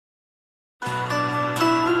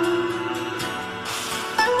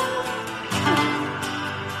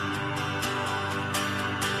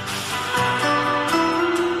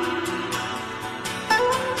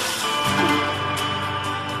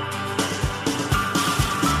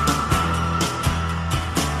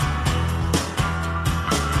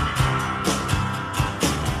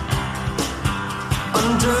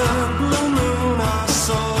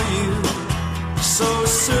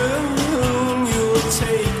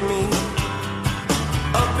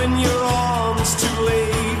in your arms, too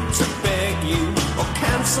late to beg you or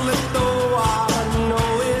cancel it, though I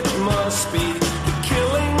know it must be the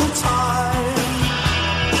killing time.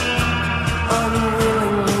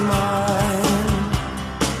 Unwillingly mine.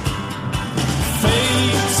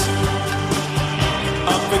 Fate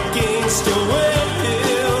up against your will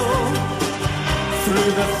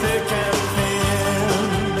through the thick and thin.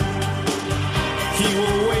 He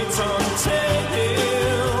will wait until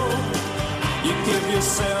you give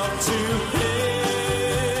yourself to him.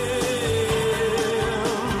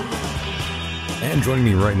 And joining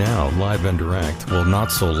me right now, live and direct, well,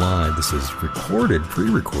 not so live, this is recorded,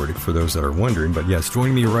 pre-recorded for those that are wondering, but yes,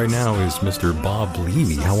 joining me right now is Mr. Bob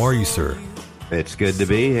Levy. How are you, sir? It's good to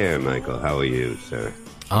be here, Michael. How are you, sir?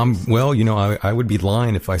 Well, you know, I would be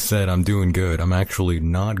lying if I said I'm doing good. I'm actually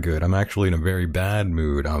not good. I'm actually in a very bad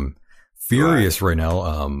mood. I'm furious right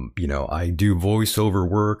now. You know, I do voiceover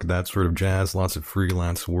work, that sort of jazz, lots of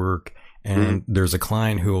freelance work. And there's a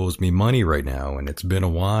client who owes me money right now, and it's been a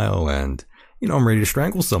while, and, you know, I'm ready to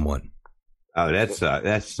strangle someone. Oh, that's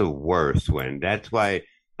the worst one. That's why,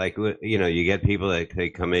 like, you know, you get people that they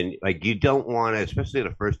come in, like, you don't want to, especially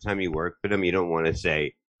the first time you work for them, you don't want to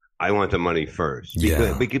say, I want the money first.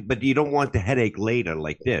 But you don't want the headache later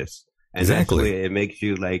like this. And Exactly. That's it makes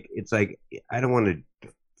you like, it's like, I don't want to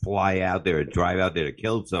fly out there or drive out there to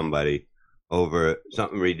kill somebody over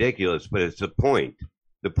something ridiculous, but it's the point.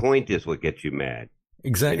 The point is what gets you mad.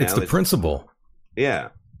 Exactly. You know, it's the principle. Yeah.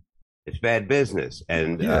 It's bad business.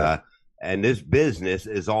 And and this business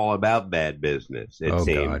is all about bad business, it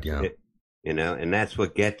seems. God, yeah. You know, and that's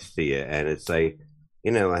what gets to you. And it's like,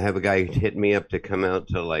 you know, I have a guy hit me up to come out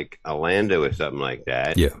to like Orlando or something like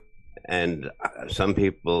that. Yeah. And some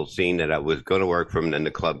people seen that I was going to work for him, then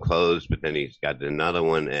the club closed, but then he's got another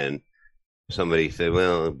one. And somebody said,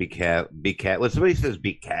 well, be careful. Well, somebody says,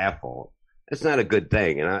 be careful. That's not a good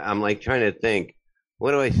thing. And I'm like trying to think,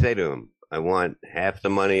 what do I say to him? I want half the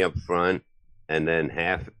money up front and then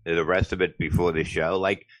half the rest of it before the show.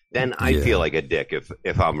 Like, then I feel like a dick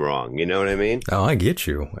if I'm wrong. You know what I mean? Oh, I get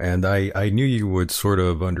you. And I knew you would sort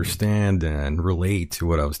of understand and relate to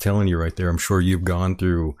what I was telling you right there. I'm sure you've gone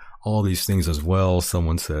through all these things as well.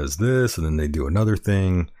 Someone says this and then they do another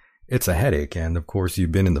thing. It's a headache. And of course,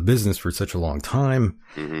 you've been in the business for such a long time.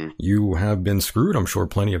 Mm-hmm. You have been screwed, I'm sure,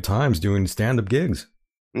 plenty of times doing stand-up gigs.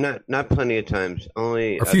 Not plenty of times,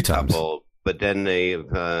 only a few couple, times. But then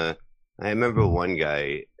I remember one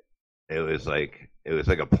guy, it was like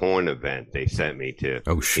a porn event they sent me to.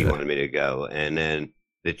 Oh, shit. He wanted me to go. And then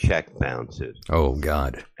the check bounces. Oh,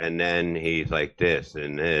 God. And then he's like this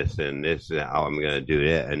and this and this, how I'm going to do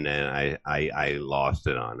it. And then I lost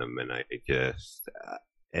it on him. And I just,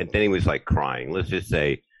 and then he was like crying. Let's just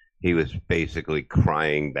say he was basically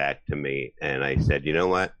crying back to me. And I said, you know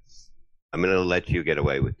what? I'm going to let you get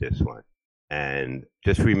away with this one. And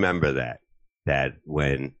just remember that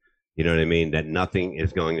when, you know what I mean, that nothing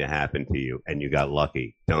is going to happen to you and you got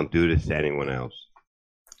lucky. Don't do this to anyone else.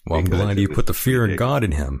 Well, I'm glad you put the fear in God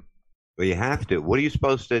in him. Well, you have to. What are you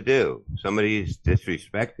supposed to do? Somebody's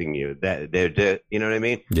disrespecting you. That they're you know what I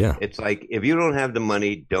mean? Yeah. It's like, if you don't have the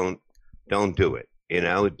money, don't do it. You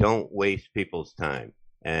know, don't waste people's time.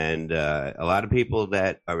 And a lot of people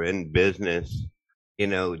that are in business, you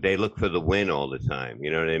know, they look for the win all the time. You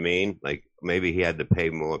know what I mean? Like, maybe he had to pay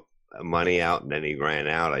more money out and then he ran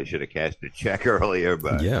out. I should have cashed a check earlier,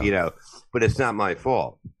 but you know, but it's not my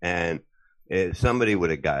fault. And somebody would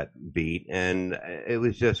have got beat, and it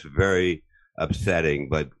was just very upsetting.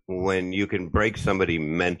 But when you can break somebody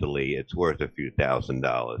mentally, it's worth a few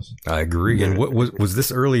 $1,000s. I agree. And what was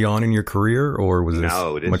this early on in your career, or was this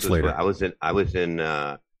much later? I was in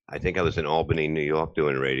I think I was in Albany, New York,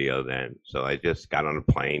 doing radio then. So I just got on a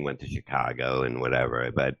plane, went to Chicago and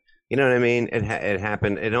whatever. But you know what I mean? It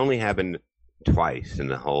happened. It only happened twice in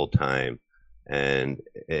the whole time, and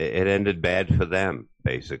it ended bad for them,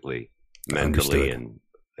 basically, mentally.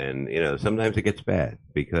 And you know, sometimes it gets bad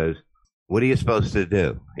because what are you supposed to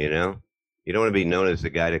do? You know, you don't want to be known as the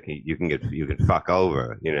guy that you can fuck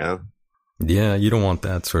over. You know? Yeah, you don't want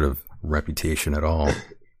that sort of reputation at all.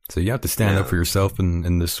 So you have to stand up for yourself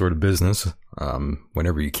in this sort of business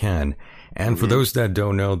whenever you can. And for those that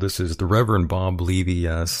don't know, this is the Reverend Bob Levy.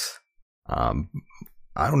 Yes. I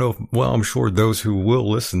don't know. I'm sure those who will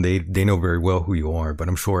listen, they know very well who you are, but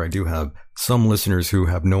I'm sure I do have some listeners who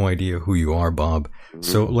have no idea who you are, Bob.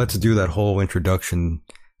 So let's do that whole introduction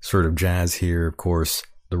sort of jazz here. Of course,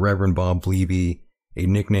 the Reverend Bob Levy, a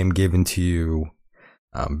nickname given to you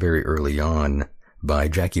very early on by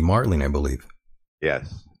Jackie Martling, I believe.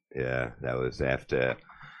 Yes. Yeah, that was after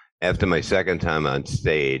after my second time on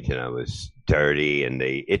stage, and I was dirty, and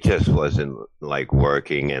it just wasn't like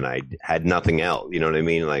working, and I had nothing else. You know what I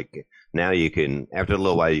mean? Like now you can, after a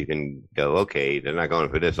little while, you can go, okay, they're not going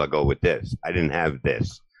for this. I'll go with this. I didn't have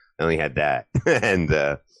this. I only had that,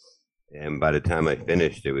 and by the time I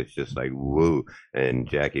finished, it was just like woo. And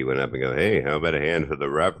Jackie went up and go, "Hey, how about a hand for the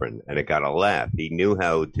Reverend?" And it got a laugh. He knew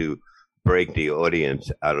how to break the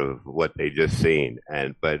audience out of what they just seen.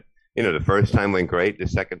 And but the first time went great. The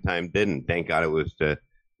second time didn't. Thank God it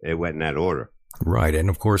went in that order. Right. And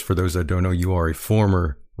of course, for those that don't know, you are a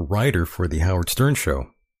former writer for the Howard Stern Show.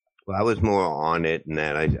 Well, I was more on it and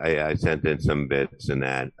that I sent in some bits and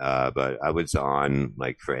that, but I was on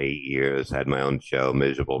like for 8 years, had my own show,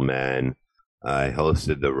 Miserable Men. I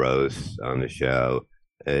hosted the roast on the show.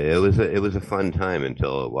 It was a fun time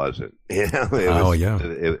until it wasn't. Yeah.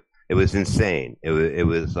 It was insane. It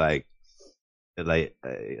was like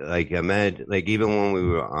imagine like even when we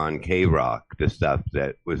were on K Rock, the stuff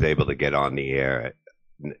that was able to get on the air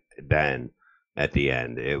then at the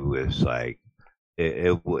end, it was like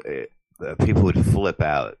people would flip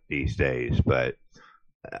out these days, but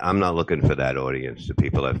I'm not looking for that audience, the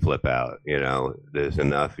people that flip out. There's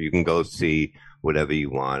enough. You can go see whatever you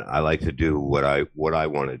want. I like to do what I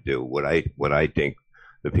want to do, what I think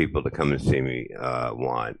the people that come and see me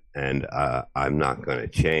want, and I'm not going to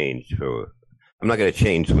change I'm not going to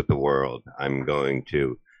change with the world. I'm going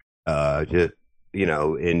to just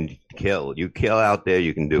and kill. You kill out there,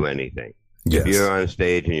 you can do anything. Yes. If you're on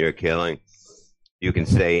stage and you're killing, you can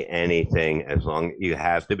say anything as long you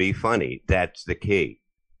have to be funny. That's the key.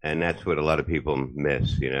 And that's what a lot of people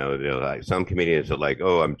miss. They're like, some comedians are like,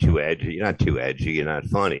 "Oh, I'm too edgy." You're not too edgy. You're not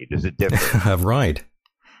funny. There's a difference. Right.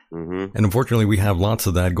 Mm-hmm. And unfortunately, we have lots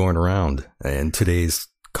of that going around in today's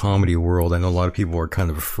comedy world. I know a lot of people are kind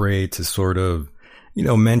of afraid to sort of,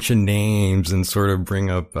 mention names and sort of bring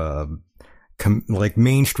up, like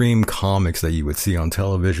mainstream comics that you would see on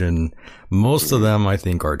television. Most of them, I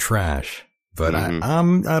think, are trash. But I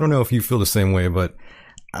don't know if you feel the same way, but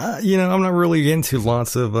I'm not really into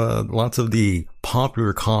lots of the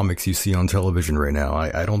popular comics you see on television right now.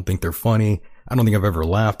 I don't think they're funny. I don't think I've ever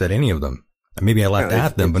laughed at any of them. Maybe I laughed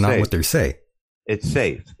at them, but not what they say. It's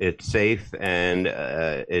safe. It's safe, and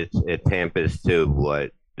it tampers to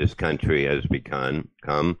what this country has become,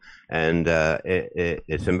 and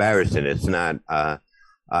it's embarrassing. It's not.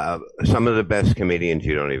 Some of the best comedians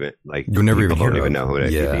you don't even like. You'll never even hear know who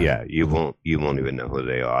they are. Yeah, you won't even know who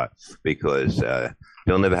they are because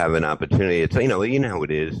they'll never have an opportunity. It's you know how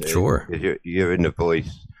it is. Sure, you're in the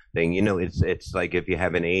voice thing. It's like if you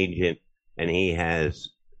have an agent and he has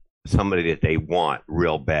somebody that they want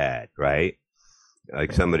real bad, right?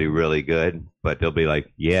 Like somebody really good, but they'll be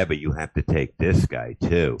like, "Yeah, but you have to take this guy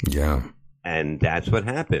too." Yeah, and that's what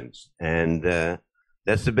happens, and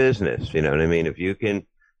that's the business. You know what I mean? If you can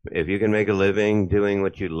make a living doing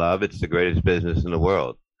what you love, it's the greatest business in the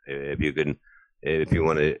world. If you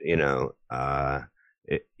want to,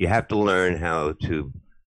 you have to learn how to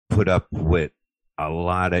put up with a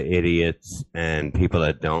lot of idiots and people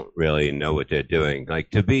that don't really know what they're doing.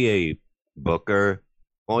 Like to be a booker,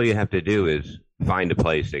 all you have to do is find a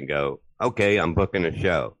place and go, "Okay, I'm booking a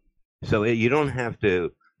show." So you don't have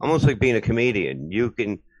to, almost like being a comedian, you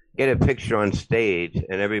can get a picture on stage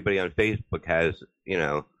and everybody on Facebook has,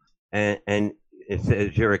 and it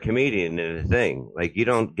says you're a comedian and a thing. Like you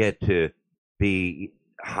don't get to be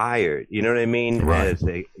hired. You know what I mean? Right. As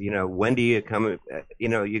a, when do you come?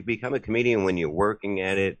 You become a comedian when you're working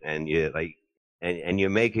at it and you like, and you're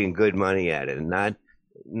making good money at it, and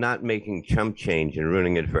not making chump change and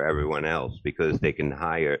ruining it for everyone else because they can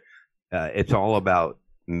hire. It's all about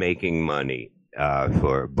making money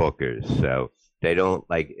for bookers. So they don't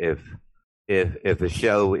like if a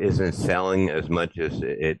show isn't selling as much as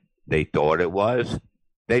they thought it was.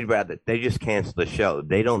 They just cancel the show.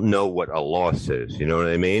 They don't know what a loss is. You know what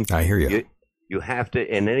I mean? I hear you. You have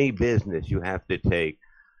to, in any business, you have to take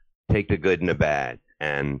the good and the bad.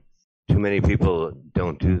 And too many people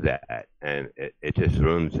don't do that. And it just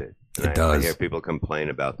ruins it. And It does. I hear people complain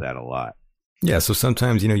about that a lot. Yeah, so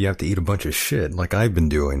sometimes, you have to eat a bunch of shit like I've been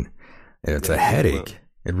doing. And it's a headache. Well,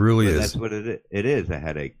 it really is. That's what it is. It is a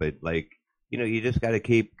headache. But like, you just got to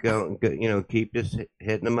keep going, keep just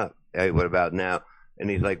hitting them up. Hey, what about now? And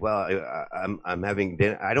he's like, "Well, I'm having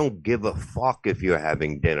dinner. I don't give a fuck if you're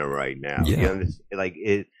having dinner right now." Yeah. You understand? Like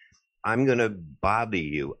I'm gonna bother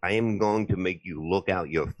you. I am going to make you look out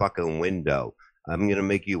your fucking window. I'm gonna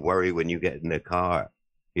make you worry when you get in the car.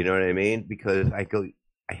 You know what I mean? Because I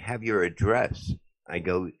have your address. I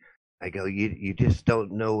go. You just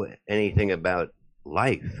don't know anything about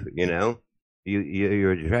life.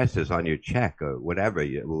 your address is on your check or whatever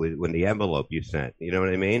when the envelope you sent. You know what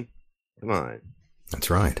I mean? Come on. That's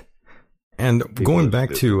right. And People going are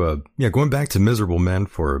back stupid. to going back to Miserable Men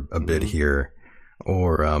for a bit here,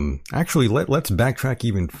 or actually let's backtrack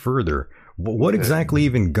even further. What exactly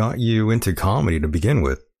even got you into comedy to begin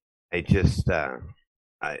with? I just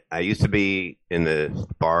I used to be in the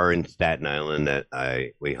bar in Staten Island that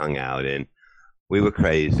we hung out in. We were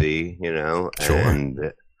crazy, you know, Sure.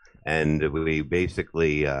 and we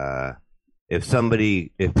basically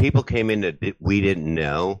if people came in that we didn't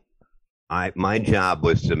know, my job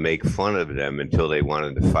was to make fun of them until they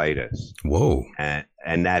wanted to fight us. Whoa.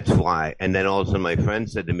 And that's why. And then all of a sudden, my friend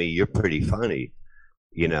said to me, "You're pretty funny,"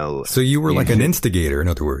 you know. So you were like an instigator, in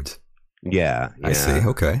other words. Yeah, I see.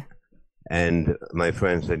 Okay. And my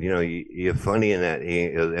friend said, "You know, you're funny in that."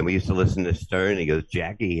 And we used to listen to Stern. He goes,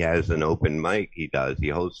 "Jackie has an open mic. He does. He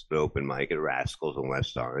hosts an open mic at Rascals in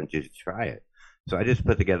West Orange. Just try it." So I just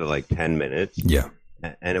put together like 10 minutes. Yeah.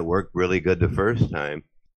 And it worked really good the first time.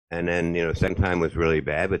 And then, you know, second time was really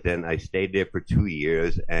bad. But then I stayed there for 2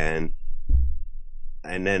 years. And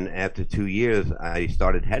then after 2 years, I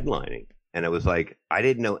started headlining. And it was like, I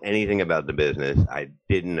didn't know anything about the business. I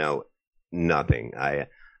didn't know nothing. I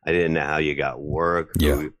didn't know how you got work.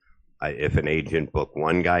 Yeah. If an agent booked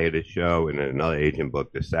one guy at a show and then another agent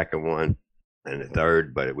booked the second one and the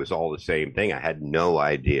third, but it was all the same thing. I had no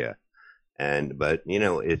idea. But you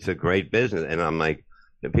know, it's a great business. And I'm like,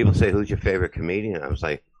 people say, "Who's your favorite comedian?" I was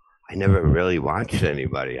like, I never really watched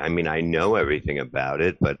anybody. I mean, I know everything about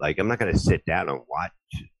it, but like, I'm not going to sit down and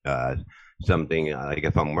watch something. Like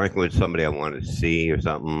if I'm working with somebody I want to see or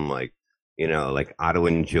something, like, you know, like Otto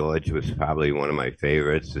and George was probably one of my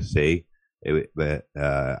favorites to see. But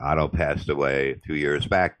Otto passed away 2 years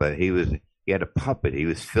back, but he had a puppet. He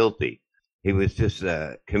was filthy. He was just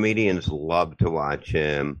comedians loved to watch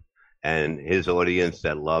him, and his audience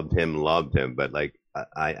that loved him. But like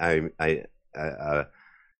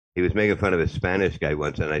he was making fun of a Spanish guy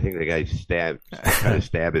once, and I think the guy tried to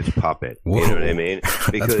stab his puppet. Whoa. You know what I mean?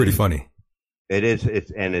 That's pretty funny. It is.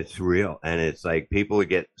 It's real, and it's like people would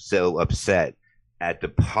get so upset at the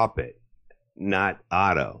puppet, not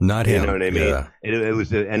Otto. Not him. You know what I mean? Yeah. It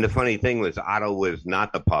was, and the funny thing was, Otto was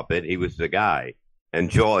not the puppet; he was the guy, and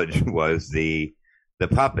George was the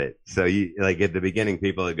puppet. So you like at the beginning,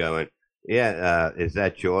 people are going, "Yeah, is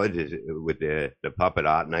that George? Is it with the puppet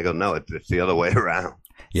Otto?" And I go, "No, it's the other way around."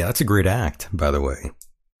 Yeah, that's a great act, by the way.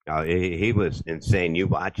 He was insane.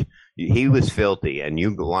 He was filthy, and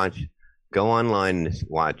you go online and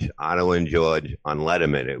watch Otto and George on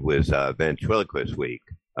Letterman. It was ventriloquist week.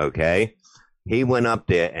 Okay, he went up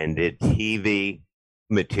there and did TV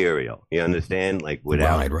material. You understand, like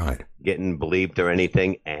without Right. getting bleeped or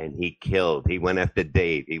anything, and he killed. He went after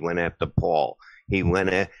Dave. He went after Paul.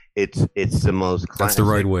 It's the most classic That's the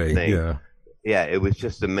right way. thing. Yeah. Yeah, it was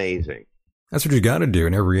just amazing. That's what you got to do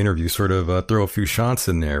in every interview. Sort of throw a few shots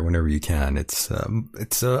in there whenever you can. It's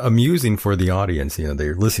amusing for the audience. You know,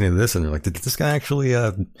 they're listening to this and they're like, "Did this guy actually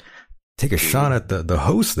take a shot at the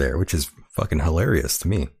host there?" Which is fucking hilarious to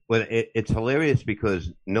me. Well, it's hilarious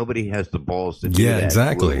because nobody has the balls to do Yeah, that.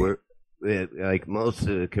 exactly. We're like most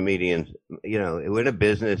of the comedians, you know, we're in a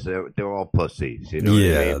business. They're all pussies. You know what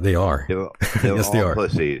I mean? They are. They're Yes, all they are.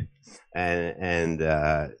 pussies, and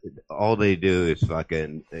all they do is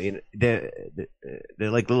fucking. You know,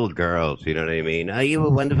 they're like little girls. You know what I mean? Oh, you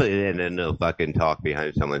were wonderful, and then they'll fucking talk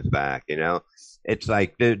behind someone's back. You know, it's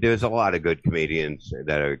like there's a lot of good comedians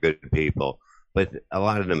that are good people, but a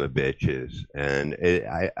lot of them are bitches. And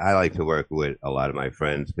I like to work with a lot of my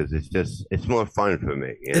friends because it's more fun for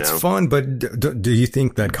me. It's fun, but do you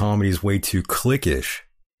think that comedy is way too cliquish?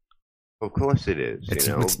 Of course it is.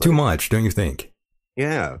 It's too much, don't you think?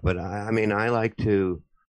 Yeah, but I mean, I like to.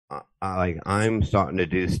 I'm starting to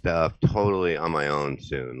do stuff totally on my own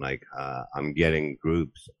soon. Like I'm getting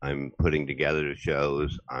groups. I'm putting together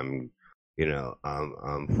shows. I'm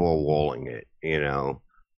four-walling it.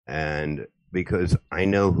 And because I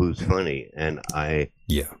know who's funny, and I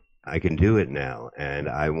can do it now, and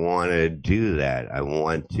I want to do that. I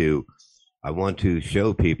want to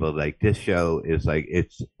show people like this show is like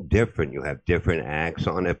it's different. You have different acts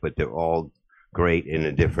on it, but they're all great in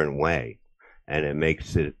a different way, and it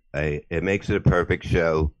makes it a perfect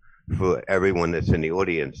show for everyone that's in the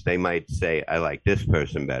audience. They might say, "I like this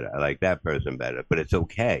person better. I like that person better," but it's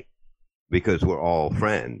okay because we're all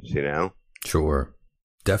friends. Sure.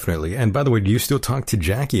 Definitely. And by the way, do you still talk to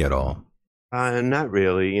Jackie at all? Not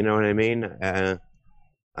really. You know what I mean?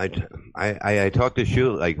 I talk to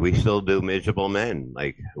Shu. Like we still do Miserable Men.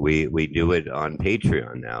 Like we do it on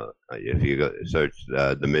Patreon now. If you go search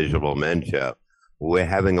the Miserable Men show, we're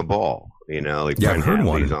having a ball. Like Yeah, I've Brent heard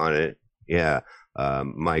Hadley's one. on it. Yeah.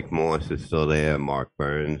 Mike Morse is still there. Mark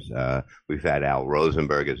Burns. We've had Al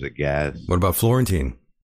Rosenberg as a guest. What about Florentine?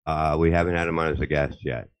 We haven't had him on as a guest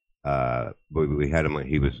yet. We had him.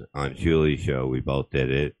 He was on Julie's show. We both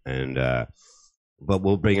did it, and but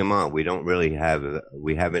we'll bring him on. We don't really have.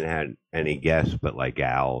 We haven't had any guests, but like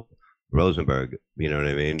Al Rosenberg. You know what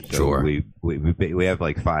I mean? So Sure. we have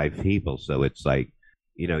like 5 people. So it's like,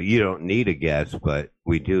 you don't need a guest, but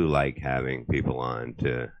we do like having people on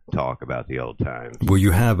to talk about the old times. Will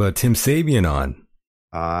you have Tim Sabian on?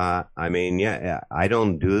 I mean, yeah, I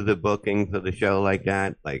don't do the booking for the show like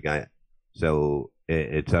that. So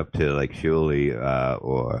it's up to like Shuli,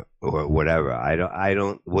 or whatever. I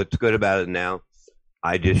don't. What's good about it now?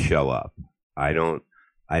 I just show up. I don't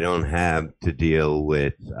have to deal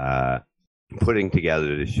with putting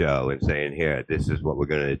together the show and saying, here, this is what we're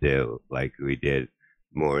gonna do, like we did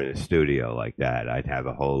more in the studio like that. I'd have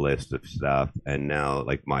a whole list of stuff, and now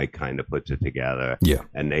like Mike kind of puts it together. Yeah.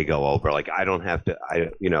 And they go over. Like I don't have to.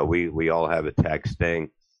 We all have a text thing,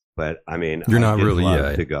 but I mean, You're I not just really.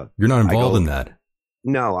 love to go. You're not involved in that.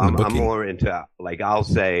 No, in the I'm booking. more into like I'll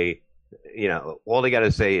say, all they got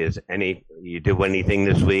to say is you do anything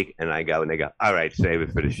this week, and I go and they go, all right, save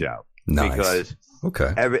it for the show. Nice. Because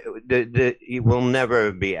Okay. it will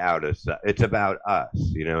never be out of stuff. It's about us.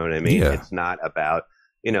 You know what I mean? Yeah. It's not about,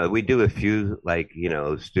 we do a few like,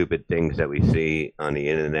 stupid things that we see on the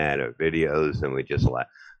internet or videos, and we just laugh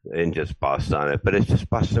and just bust on it. But it's just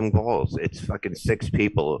busting balls. It's fucking 6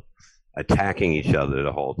 people attacking each other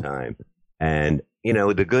the whole time. And,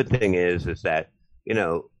 the good thing is that,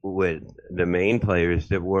 with the main players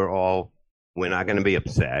that we're not going to be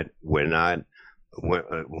upset. We're not going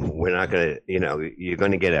to, you're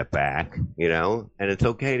going to get it back, and it's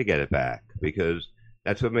okay to get it back because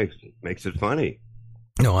that's what makes it funny.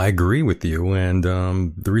 No, I agree with you. And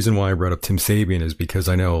the reason why I brought up Tim Sabian is because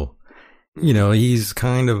I know, he's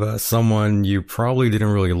kind of someone you probably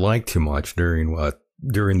didn't really like too much during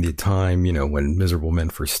the time, when Miserable Men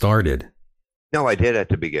first started. No, I did at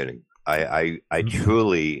the beginning. I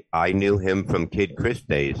truly, I knew him from Kid Chris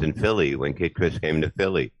days in Philly when Kid Chris came to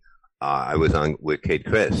Philly. I was on with Kid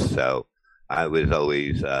Chris, so I was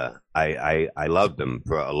always I loved him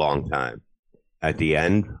for a long time. At the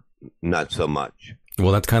end, not so much.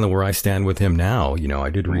 Well, that's kind of where I stand with him now. I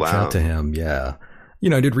did reach out to him. Yeah,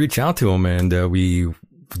 I did reach out to him, and we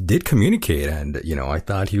did communicate. And I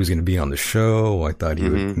thought he was going to be on the show. I thought he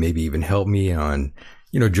would maybe even help me on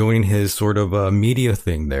joining his sort of media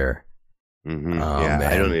thing there.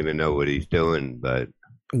 I don't even know what he's doing, but.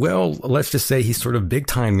 Well, let's just say he sort of big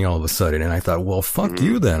timed me all of a sudden. And I thought, well, fuck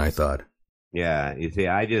you then, I thought. Yeah, you see,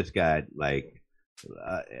 I just got like,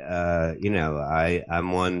 I'm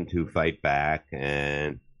one to fight back,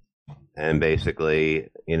 and basically,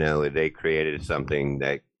 they created something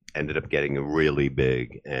that ended up getting really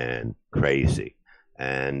big and crazy.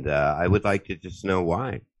 And I would like to just know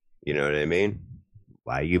why. You know what I mean?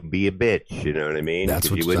 Why you be a bitch? You know what I mean? That's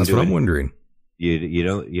what I'm wondering. You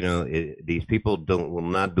don't, these people will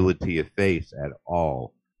not do it to your face at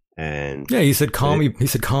all. And yeah, he said, call me. He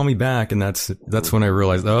said, call me back. And that's when I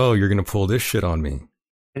realized, oh, you're going to pull this shit on me.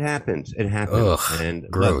 It happens. Ugh, and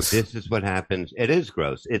gross. Look, this is what happens. It is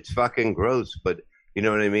gross. It's fucking gross. But you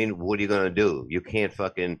know what I mean? What are you going to do? You can't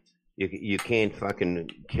fucking, you can't fucking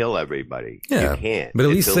kill everybody. Yeah. You can't. But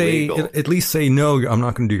It's illegal. at least say, no, I'm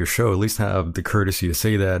not going to do your show. At least have the courtesy to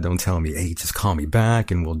say that. Don't tell me, hey, just call me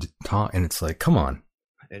back and we'll talk. And it's like, come on.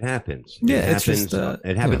 It happens. Yeah, it happens.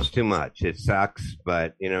 It happens too much. It sucks,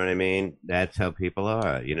 but you know what I mean. That's how people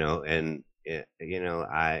are, And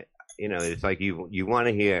it's like you want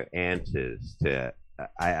to hear answers to.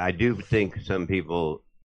 I do think some people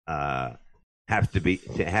have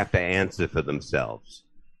to answer for themselves,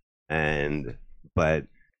 but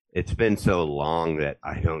it's been so long that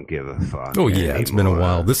I don't give a fuck. Oh yeah, anymore. It's been a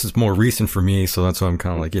while. This is more recent for me, so that's why I'm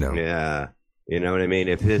kind of like, Yeah. You know what I mean?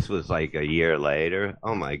 If this was like a year later,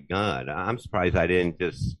 oh my God, I'm surprised I didn't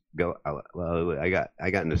just go. Well, I got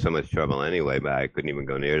into so much trouble anyway, but I couldn't even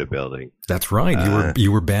go near the building. That's right.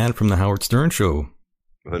 You were banned from the Howard Stern show.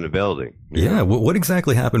 From the building. Yeah. What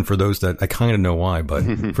exactly happened for those that I kind of know why, but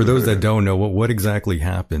for those that don't know, what exactly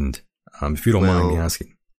happened? If you don't mind me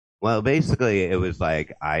asking. Well, basically, it was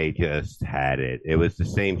like I just had it. It was the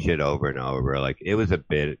same shit over and over. Like it was a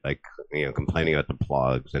bit like complaining about the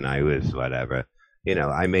plugs, and I was whatever.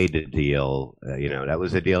 I made the deal. That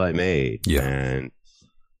was the deal I made. Yeah. And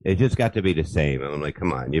it just got to be the same. I'm like,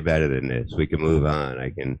 come on, you're better than this. We can move on.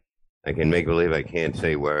 I can make believe I can't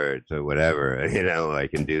say words or whatever. I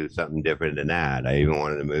can do something different than that. I even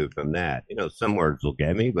wanted to move from that. Some words will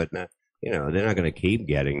get me, but they're not going to keep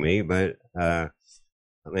getting me, but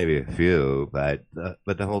maybe a few. But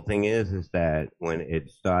the whole thing is that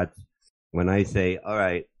when I say, all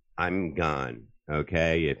right, I'm gone.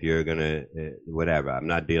 Okay, if you're gonna whatever, I'm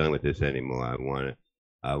not dealing with this anymore. I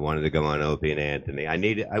wanted to go on Opie and Anthony.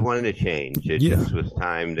 I wanted to change. It just was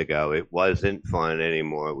time to go. It wasn't fun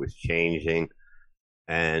anymore. It was changing.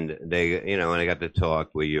 And when I got to talk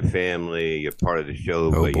with your family, you're part of the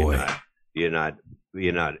show, but you're not,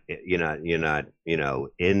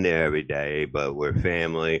 in there every day, but we're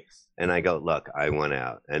family. And I go, look, I went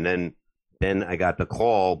out. And then I got the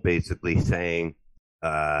call basically saying,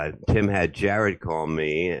 Tim had Jared call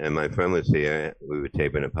me, and my friend was here. We were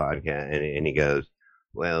taping a podcast, and he goes,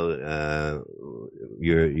 well,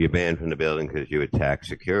 you're banned from the building because you attacked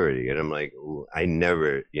security. And I'm like, I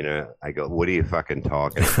never, I go, what are you fucking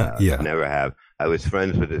talking about? Yeah. I never have. I was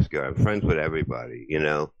friends with this girl. I'm friends with everybody,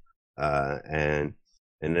 and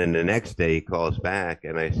then the next day he calls back,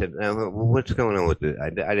 and I said, what's going on with this? I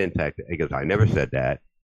didn't attack. He goes, I never said that.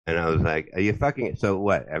 And I was like, are you fucking, so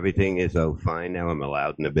what? Everything is fine now. I'm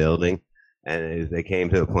allowed in the building. And they came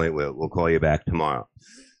to a point where we'll call you back tomorrow.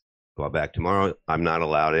 Call back tomorrow. I'm not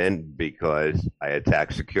allowed in because I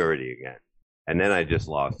attacked security again. And then I just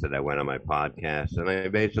lost it. I went on my podcast and I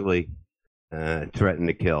basically threatened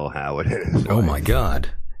to kill Howard. Oh my God.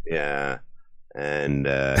 Yeah. And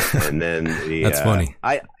then that's funny.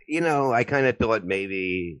 I kind of thought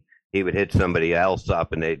maybe he would hit somebody else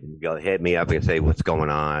up and they'd go hit me up and say, what's going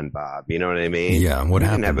on, Bob? You know what I mean? Yeah. What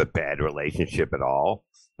happened? We didn't have a bad relationship at all,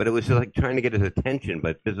 but it was just like trying to get his attention.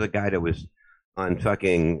 But there's a guy that was on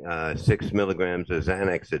fucking 6 milligrams of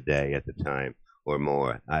Xanax a day at the time or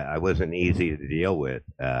more. I wasn't easy to deal with.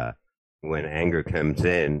 When anger comes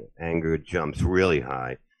in, anger jumps really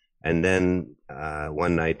high. And then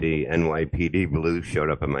one night the NYPD Blues showed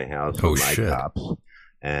up at my house with my cops.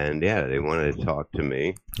 And yeah, they wanted to talk to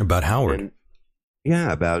me about Howard. And,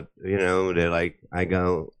 yeah, about they're like, I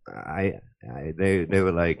go, they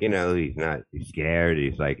were like, he's scared.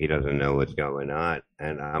 He's like, he doesn't know what's going on.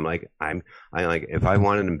 And I'm like, I'm like, if I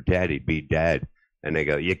wanted him dead, he'd be dead. And they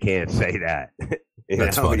go, you can't say that.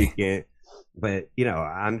 That's funny. You can't. But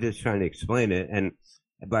I'm just trying to explain it. And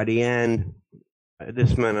by the end,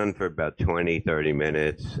 this went on for about 20, 30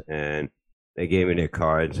 minutes, and they gave me their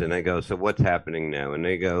cards, and I go, so what's happening now? And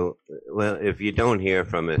they go, well, if you don't hear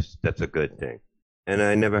from us, that's a good thing. And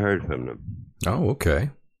I never heard from them. Oh, okay.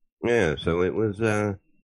 Yeah, so it was, it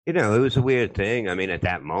was a weird thing. I mean, at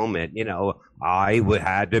that moment, I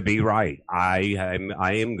had to be right.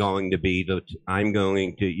 I'm going to be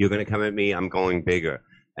you're going to come at me, I'm going bigger.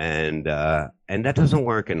 And that doesn't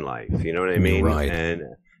work in life. You know what I mean? Right.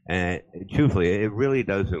 And truthfully, it really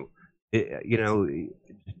doesn't.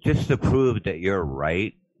 Just to prove that you're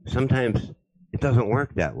right, sometimes it doesn't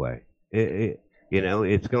work that way.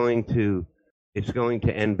 It's going to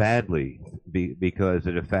end badly because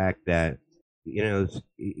of the fact that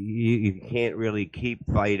you can't really keep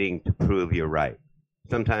fighting to prove you're right.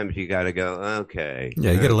 Sometimes you got to go, okay.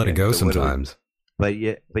 Yeah, you got to let it go so sometimes. But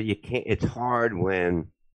you can't. It's hard when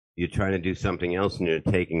you're trying to do something else and you're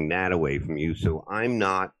taking that away from you. So I'm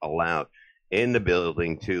not allowed in the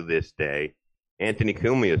building to this day. Anthony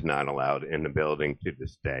Cumia is not allowed in the building to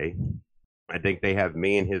this day. I think they have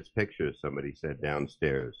me and his pictures, somebody said,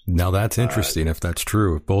 downstairs. Now that's interesting if that's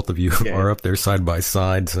true. If both of you are up there side by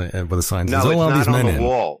side with a sign that no, says, it's not these on men the in.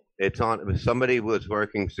 wall. It's on. Somebody was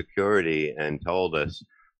working security and told us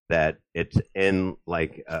that it's in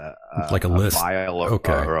like a list, file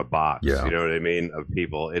or a box. Yeah. You know what I mean? Of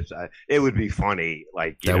people. It would be funny,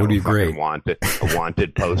 like that would be great. A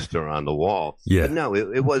wanted poster on the wall. Yeah. But no,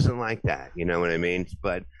 it wasn't like that. You know what I mean?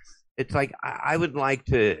 But it's like I would like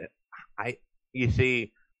to. You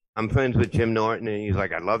see, I'm friends with Jim Norton, and he's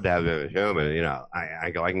like, I'd love to have him on the show, but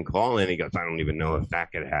I go, I can call in. He goes, I don't even know if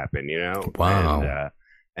that could happen. Wow.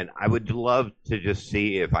 And I would love to just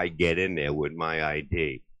see if I get in there with my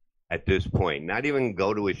ID. At this point, not even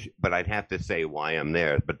go to but I'd have to say why I'm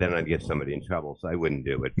there, but then I'd get somebody in trouble, so I wouldn't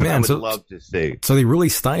do it. But I would love to see. So they really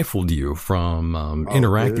stifled you from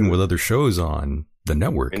interacting with other shows on the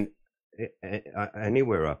network. And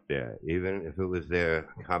anywhere up there, even if it was their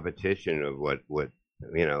competition of what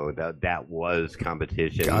that was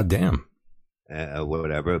competition. God damn.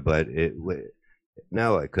 Whatever, but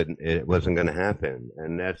no, I couldn't. It wasn't going to happen,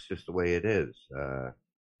 and that's just the way it is.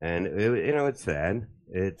 And it's sad.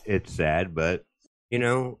 It's sad, but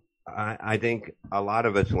I think a lot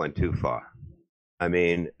of us went too far. I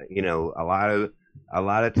mean, a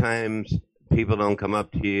lot of times people don't come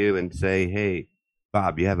up to you and say, "Hey,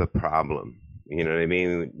 Bob, you have a problem." You know what I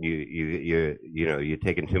mean? You're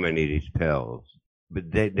taking too many of these pills.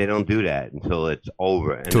 but they don't do that until it's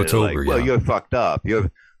over. And Till it's they're over, like, well, yeah. you're fucked up.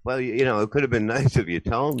 Well, it could have been nice if you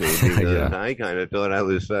told me because Yeah. I kind of thought I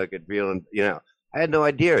was fucking feeling, I had no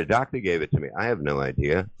idea. A doctor gave it to me. I have no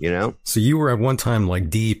idea. So you were at one time like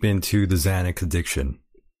deep into the Xanax addiction.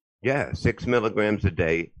 Yeah, 6 milligrams a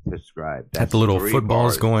day prescribed. Had That's the little 3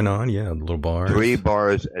 footballs bars. going on, yeah, the little bars. 3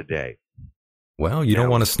 bars a day. Well, you don't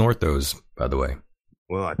Now- want to snort those, by the way.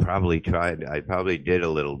 Well, I probably tried. I probably did a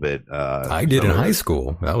little bit. I did in some of high it.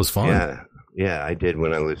 school. That was fun. Yeah, I did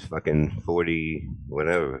when I was fucking 40,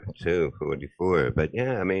 whatever, 44. But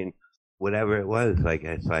yeah, I mean, whatever it was, like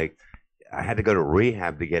it's like I had to go to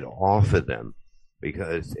rehab to get off of them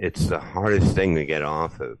because it's the hardest thing to get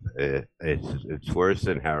off of. It's worse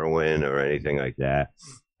than heroin or anything like that,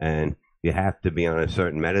 and you have to be on a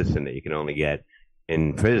certain medicine that you can only get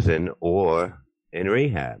in prison or in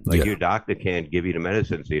rehab. Like Yeah. your doctor can't give you the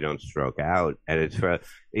medicine so you don't stroke out, and it's for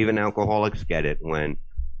even alcoholics get it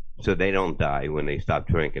so they don't die when they stop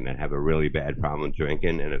drinking and have a really bad problem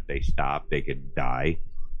drinking, and if they stop, they could die.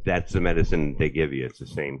 That's the medicine they give you. It's the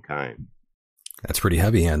same kind. That's pretty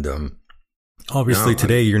heavy. And obviously No,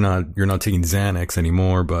 today you're not taking Xanax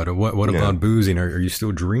anymore. But what No. about boozing? Are you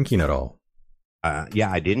still drinking at all?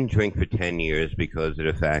 Yeah, I didn't drink for 10 years because of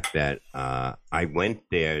the fact that I went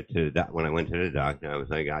there when I went to the doctor, I was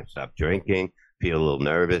like, I stopped drinking, feel a little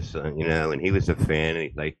nervous, and he was a fan, and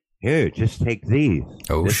he's like, here, just take these.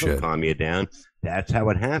 Oh, This will shit. calm you down. That's how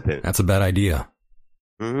it happened. That's a bad idea.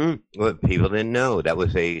 Well, people didn't know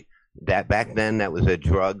that back then that was a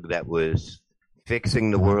drug that was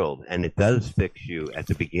fixing the world, and it does fix you at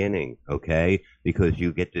the beginning, okay? Because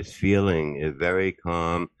you get this feeling, very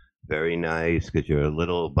calm, very nice, because you're a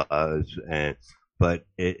little buzzed, but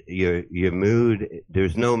your mood,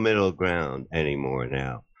 there's no middle ground anymore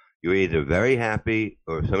now. You're either very happy,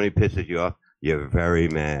 or if somebody pisses you off, you're very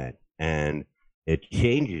mad, and it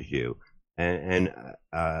changes you, and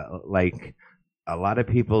like. A lot of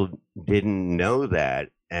people didn't know that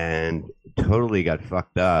and totally got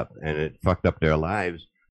fucked up, and it fucked up their lives.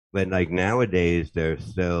 But like nowadays, they're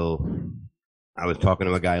still. I was talking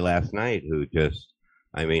to a guy last night who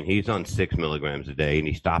he's on 6 milligrams a day, and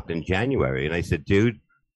he stopped in January. And I said, dude,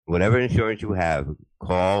 whatever insurance you have,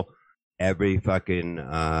 call every fucking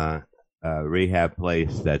rehab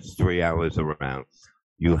place that's 3 hours around.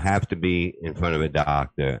 You have to be in front of a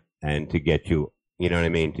doctor and to get you. You know what I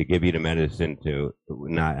mean? To give you the medicine to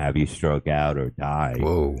not have you stroke out or die.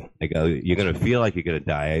 Whoa. I go, you're going to feel like you're going to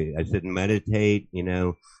die. I said, meditate,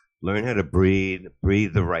 learn how to breathe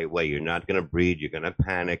the right way. You're not going to breathe. You're going to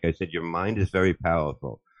panic. I said, your mind is very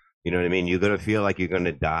powerful. You know what I mean? You're going to feel like you're going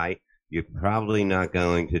to die. You're probably not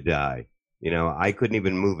going to die. I couldn't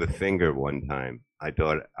even move a finger one time. I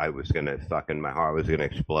thought I was going to my heart was going to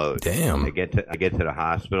explode. Damn. I get to the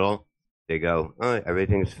hospital. They go, oh,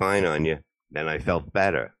 everything's fine on you. Then I felt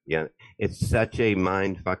better. Yeah, it's such a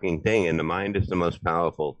mind fucking thing, and the mind is the most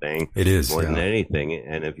powerful thing. It is, more than yeah. anything.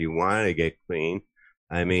 And if you want to get clean,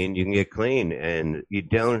 you can get clean, and you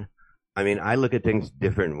don't. I look at things a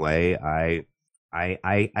different way. I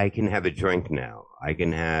can have a drink now. I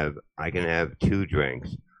can have 2 drinks,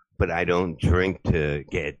 but I don't drink to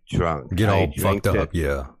get drunk. Get all I drink fucked up,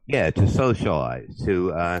 yeah. Yeah, to socialize,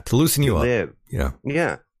 to loosen you up. live. Yeah.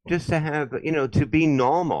 Yeah. Just to have, to be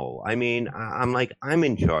normal. I'm in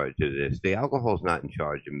charge of this. The alcohol's not in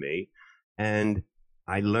charge of me. And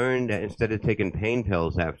I learned that instead of taking pain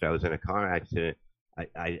pills after I was in a car accident,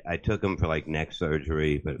 I took them for like neck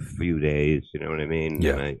surgery for a few days, you know what I mean?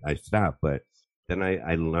 Yeah. And I stopped. But then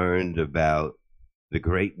I learned about the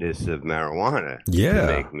greatness of marijuana. Yeah.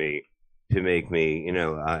 To make me,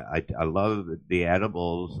 I love the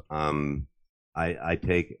edibles. I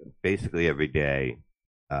take basically every day.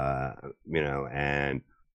 And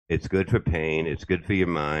it's good for pain. It's good for your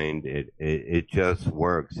mind. It just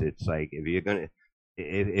works. It's like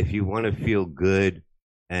if you want to feel good,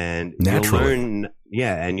 and Naturally. you'll learn,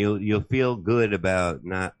 and you'll feel good about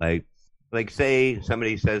not like say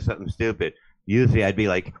somebody says something stupid. Usually I'd be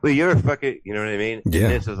like, well, you're a fucking, you know what I mean? Yeah.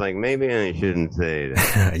 And this is like, maybe I shouldn't say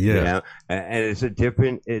that. Yeah. And it's a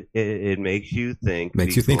different. It makes you think.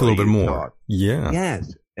 Makes you think a little bit more. Talk. Yeah.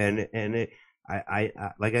 Yes, and it. I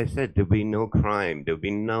like I said, there'd be no crime. There'd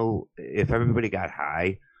be no. If everybody got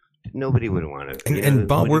high, nobody would want to. And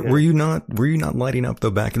Bob, were you not lighting up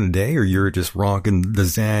though back in the day, or you're just rocking the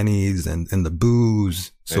Xannies and the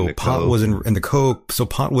booze? So the pot Coke. wasn't, and the Coke. So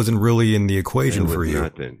pot wasn't really in the equation for you.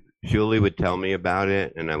 Nothing. Julie would tell me about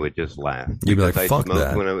it, and I would just laugh. You'd be like, Because "Fuck I smoked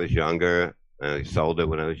that." when I was younger. I sold it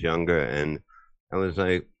when I was younger, and I was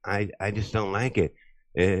like, I just don't like it.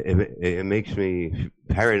 it makes me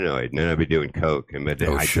paranoid. And then I'd be doing coke, and but then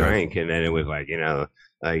Oh I shit. drank, and then it was like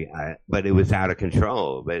but it was out of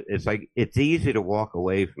control. But it's like it's easy to walk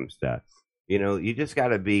away from stuff. You just got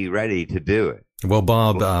to be ready to do it. Well,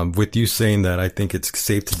 Bob, with you saying that, I think it's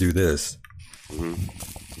safe to do this.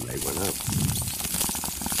 Mm-hmm. Light one up.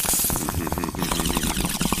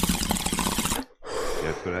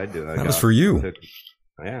 That's what I do. That was for you.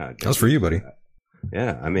 That was for you, buddy.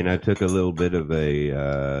 Yeah, I mean, I took a little bit of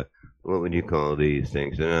a what would you call these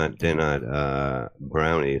things? They're not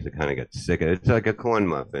brownies. I kind of got sick. It's like a corn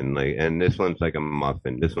muffin, and this one's like a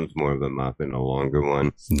muffin. This one's more of a muffin, a longer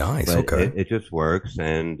one. Nice. But Okay. it just works,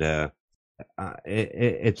 and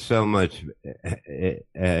it's so much.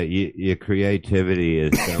 Your creativity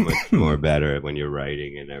is so much more better when you're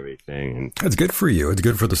writing and everything. And It's good for you. It's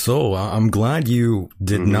good for the soul. I'm glad you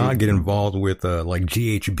did Mm-hmm. not get involved with like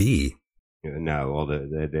GHB. no, all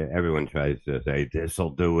everyone tries to say this'll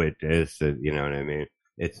do it. You know what I mean?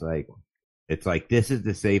 It's like this is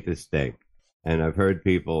the safest thing, and I've heard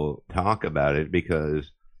people talk about it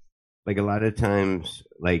because, like a lot of times,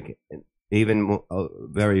 like even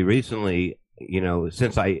very recently,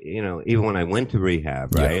 since even when I went to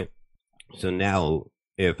rehab, Yeah. right? So now,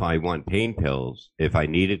 if I want pain pills, if I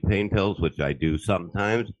needed pain pills, which I do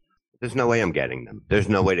sometimes, there's no way I'm getting them. There's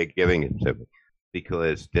no way they're giving it to me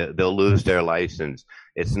because they'll lose their license.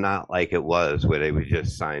 It's not like it was where they would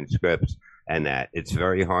just sign scripts and that. It's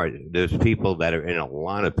very hard. There's people that are in a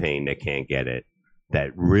lot of pain that can't get it,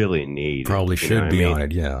 that really need Probably it, you know should what be I mean? on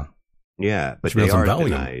it. Yeah. Yeah, but Should be they on some are Valium.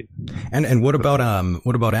 denied. And what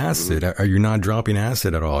about acid? Are you not dropping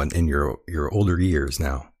acid at all in your older years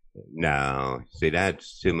now? No, see,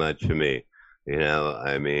 that's too much for me.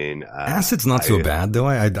 I mean, Acid's not so bad though.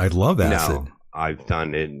 I love acid. No, I've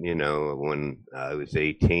done it, when I was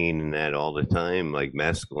 18 and that all the time, like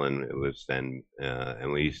mescaline, it was then,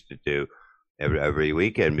 and we used to do every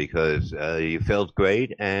weekend because you felt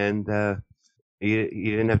great and you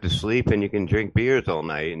didn't have to sleep and you can drink beers all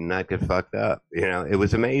night and not get fucked up. It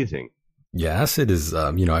was amazing. Yeah, acid is. I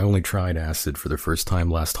only tried acid for the first time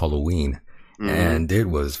last Halloween, and it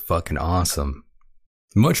was fucking awesome.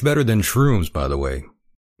 Much better than shrooms, by the way.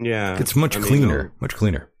 Yeah, It's much cleaner. Much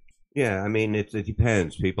cleaner. Yeah, I mean, it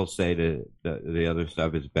depends. People say the other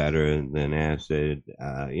stuff is better than acid.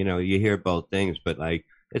 You hear both things, but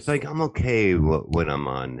it's like I'm okay what I'm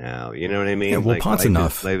on now. You know what I mean? Yeah, well, like, pot's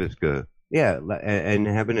enough. Life is good. Yeah, and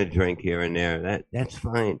having a drink here and there, that's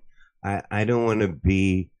fine. I don't want to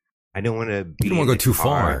be. I don't want to be. You don't want to go too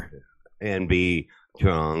far and be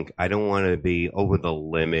drunk. I don't want to be over the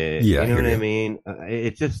limit. Yeah, you know what I I mean.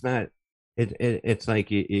 It's just not. It's like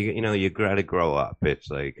you got to grow up. It's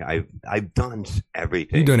like I've done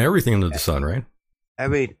everything. You've done everything under the sun, right?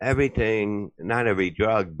 Everything, not every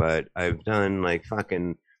drug, but I've done like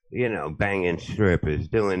fucking, banging strippers,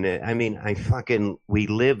 doing it. I mean, we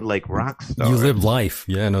live like rock stars. You live life,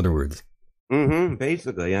 yeah. In other words,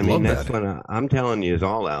 basically. I Love mean, that's that. what I'm telling you is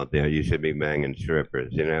all out there. You should be banging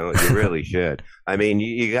strippers. You really should. I mean,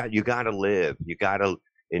 you got to live. You got to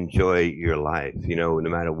enjoy your life. No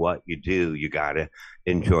matter what you do, you got to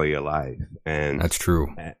enjoy your life. And that's true.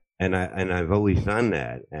 And I've always done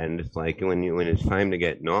that. And it's like when it's time to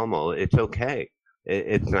get normal, it's okay.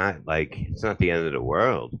 It's not the end of the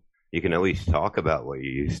world. You can always talk about what you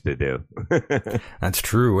used to do. That's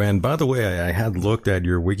true. And by the way, I had looked at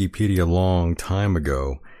your Wikipedia a long time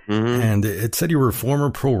ago, and it said you were a former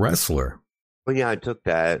pro wrestler. Well, yeah, I took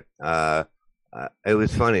that. It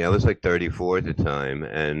was funny. I was like 34 at the time,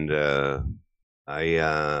 and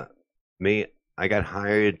I got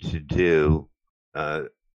hired to do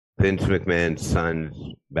Vince McMahon's son's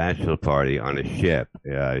bachelor party on a ship,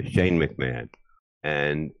 Shane McMahon.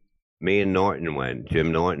 And me and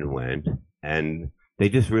Jim Norton went, and they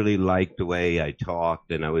just really liked the way I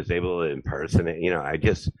talked, and I was able to impersonate.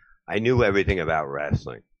 I knew everything about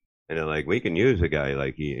wrestling. And they're like, we can use a guy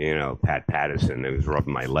like, Pat Patterson, who was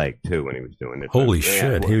rubbing my leg, too, when he was doing it. Holy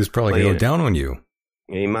shit. He was probably going to go down on you.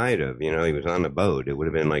 He might have. He was on the boat. It would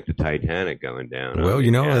have been like the Titanic going down. Well,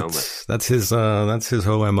 that's his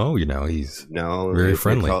whole MO, He's very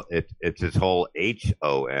friendly. It's his whole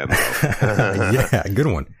HOM. Yeah, good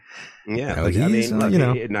one. Yeah, but, I mean, look,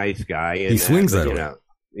 he's a nice guy. He swings that way.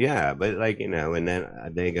 Yeah, but and then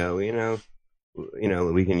they go,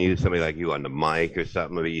 we can use somebody like you on the mic or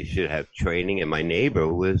something. But you should have training. And my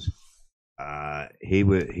neighbor was,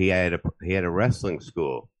 he had a wrestling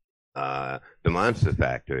school, the Monster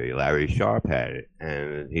Factory. Larry Sharp had it,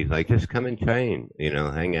 and he's like, just come and train,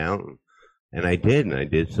 hang out. and I did, and I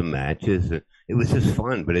did some matches. And it was just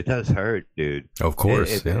fun, but it does hurt, dude. Of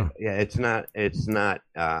course, yeah. Yeah. It's not.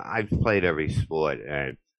 I've played every sport,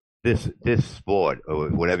 and this sport or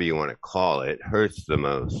whatever you want to call it hurts the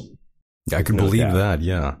most. Yeah, I can believe doubt. that.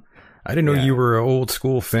 Yeah, I didn't know you were an old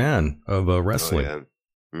school fan of wrestling.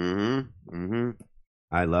 Oh, yeah.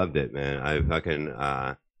 I loved it, man. I fucking,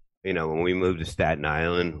 when we moved to Staten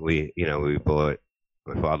Island, we bought.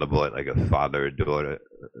 My father bought like a father-daughter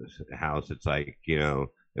house. It's like,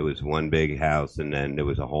 it was one big house, and then there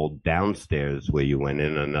was a whole downstairs where you went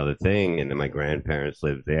in another thing, and then my grandparents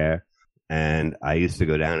lived there. And I used to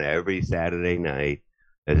go down every Saturday night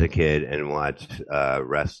as a kid and watch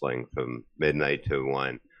wrestling from midnight to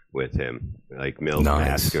 1 with him, like Milt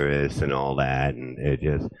Mascaris and all that, and it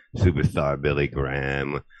just Superstar Billy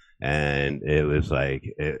Graham, and it was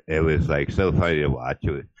like so funny to watch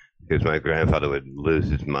it. Because my grandfather would lose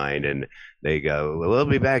his mind, and they go, "Well, we'll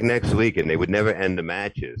be back next week," and they would never end the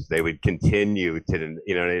matches. They would continue to,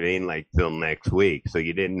 you know what I mean, like till next week. So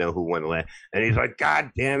you didn't know who won last. And he's like,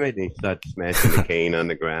 "God damn it!" And he starts smashing the cane on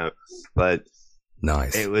the ground. But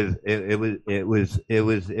nice. It was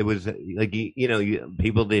like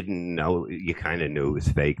people didn't know. You kind of knew it was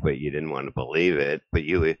fake, but you didn't want to believe it. But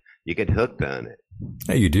you get hooked on it.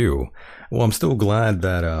 Yeah, you do. Well, I'm still glad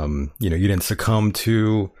that you didn't succumb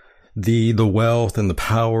to the wealth and the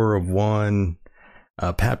power of one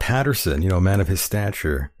Pat Patterson, a man of his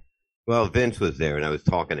stature. Well, Vince was there, and I was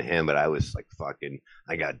talking to him, but I was like,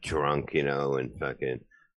 I got drunk, and fucking,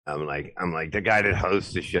 I'm like the guy that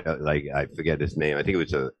hosts the show, like I forget his name. I think it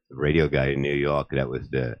was a radio guy in New York that was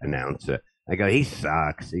the announcer. I go, he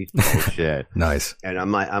sucks. He's bullshit. Nice. And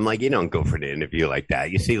I'm like, you don't go for an interview like that.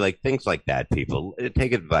 You see, like things like that, people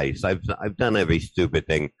take advice. I've done every stupid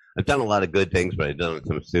thing. I've done a lot of good things, but I've done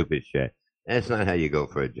some stupid shit. And it's not how you go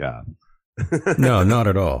for a job. No, not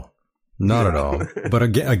at all. Not at all. But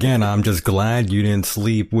again, I'm just glad you didn't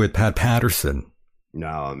sleep with Pat Patterson.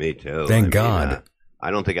 No, me too. Thank God.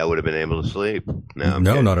 I don't think I would have been able to sleep. No,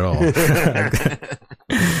 not at all.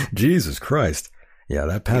 Jesus Christ. Yeah,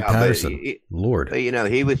 that Pat Patterson, Lord. But,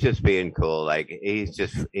 he was just being cool. Like he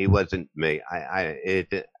wasn't me. I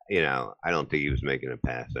don't think he was making a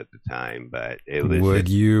pass at the time, but it was. Would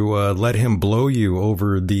you let him blow you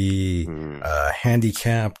over the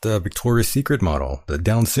handicapped Victoria's Secret model, the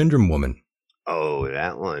Down syndrome woman? Oh,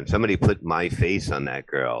 that one. Somebody put my face on that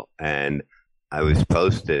girl, and I was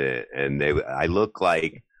posting it, and I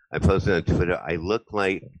posted on Twitter. I look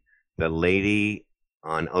like the lady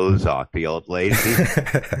on Ozark, the old lady.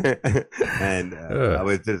 And I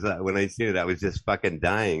was just, when I seen it, I was just fucking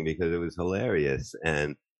dying because it was hilarious.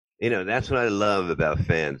 And, that's what I love about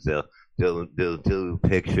fans. They'll do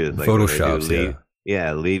pictures like Photoshops,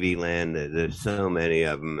 Levy Land. There's so many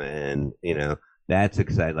of them. And, that's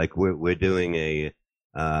exciting. Like we're doing a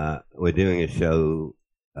show,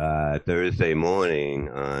 Thursday morning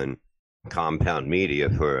on Compound Media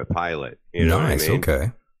for a pilot. You know nice. What I mean?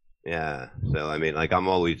 Okay. Yeah, so I mean, like I'm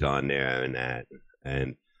always on there and that,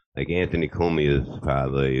 and like Anthony Comey is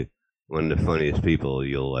probably one of the funniest people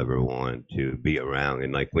you'll ever want to be around.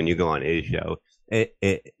 And like when you go on his show, you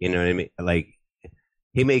know what I mean? Like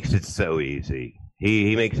he makes it so easy.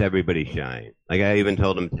 He makes everybody shine. Like I even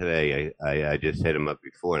told him today. I just hit him up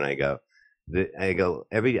before, and I go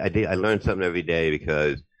I learn something every day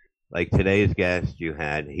because like today's guest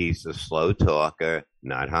he's a slow talker,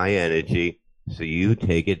 not high energy. So you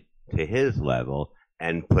take it to his level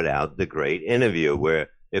and put out the great interview where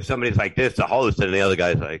if somebody's like this, the host, and the other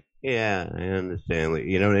guy's like, yeah, I understand.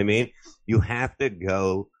 You know what I mean? You have to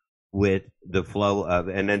go with the flow of,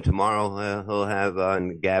 and then tomorrow he'll have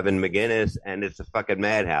on Gavin McInnes, and it's a fucking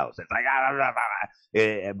madhouse. It's like,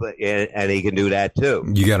 and he can do that too.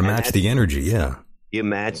 You got to match the energy, yeah. You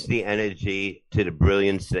match the energy to the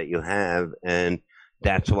brilliance that you have, and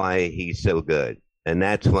that's why he's so good. And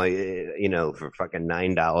that's why, for fucking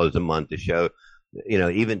 $9 a month a show,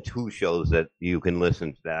 even 2 shows that you can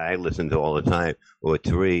listen to, that I listen to all the time, or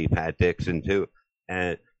 3, Pat Dixon too,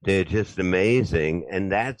 and they're just amazing.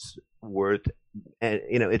 And that's worth, and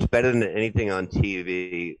it's better than anything on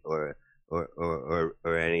TV or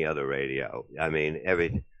any other radio. I mean,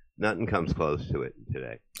 nothing comes close to it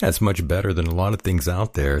today. That's much better than a lot of things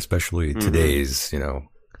out there, especially today's,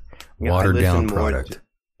 watered down product.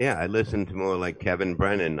 I listen to more like Kevin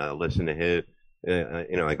Brennan. I listen to his,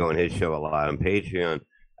 I go on his show a lot on Patreon.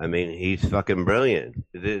 I mean, he's fucking brilliant.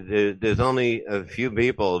 There's only a few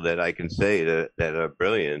people that I can say that are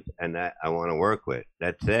brilliant and that I want to work with.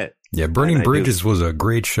 That's it. Yeah, Burning Bridges was a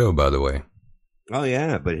great show, by the way. Oh,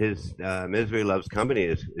 yeah, but his Misery Loves Company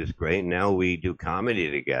is great. Now we do comedy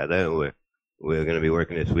together. we're going to be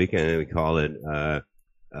working this weekend, and we call it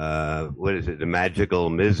what is it? The Magical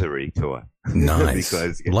Misery Tour. Nice.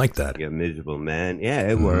 Because like that. you're a miserable man. Yeah,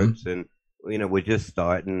 it works. And we're just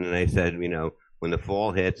starting. And I said, when the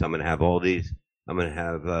fall hits, I'm going to have all these. I'm going to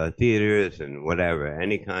have theaters and whatever,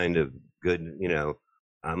 any kind of good.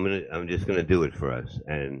 I'm just going to do it for us,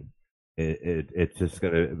 and it's just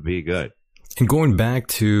going to be good. And going back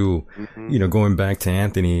to, going back to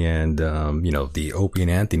Anthony and, the Opie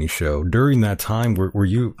and Anthony show, during that time, were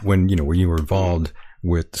you, when you were involved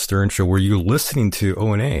with the Stern Show, were you listening to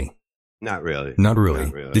O&A? Not really. Not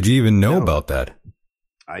really. Did you even know about that?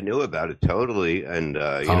 I knew about it totally. And,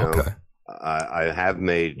 okay. I have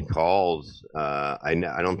made calls. I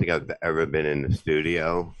don't think I've ever been in the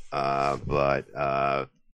studio, but I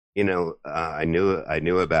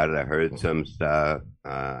knew about it. I heard some stuff.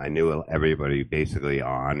 I knew everybody basically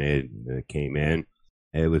on it that came in.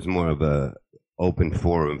 It was more of a open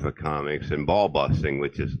forum for comics and ball busting,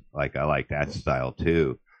 which is like I like that style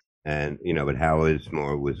too. And but Howard's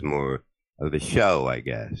was more of a show, I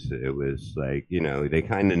guess. It was like they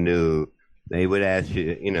kind of knew. They would ask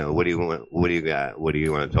you, what do you want? What do you got? What do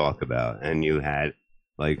you want to talk about? And you had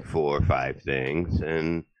like 4 or 5 things,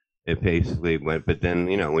 and it basically went. But then,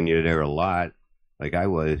 when you're there a lot, like I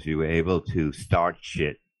was, you were able to start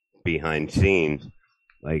shit behind scenes,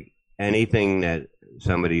 like anything that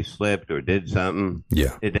somebody slipped or did something.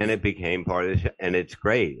 Yeah. Then it became part of the show, and it's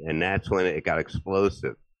great. And that's when it got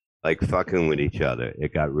explosive, like fucking with each other.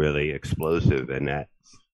 It got really explosive, and that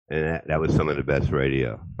was some of the best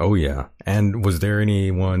radio. Oh, yeah. And was there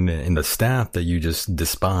anyone in the staff that you just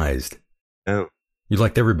despised? No. You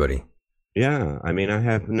liked everybody? Yeah. I mean, I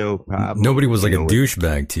have no problem. Nobody was like a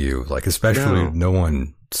douchebag to you, like especially no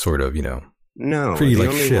one sort of, no, treated you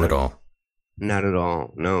like shit at all. Not at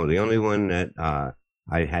all. No, the only one that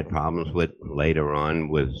I had problems with later on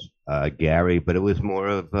was Gary, but it was more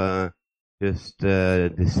of just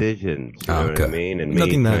decisions, you know what I mean? And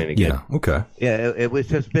nothing me that, trying to get, okay. Yeah, it was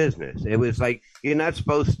just business. It was like, you're not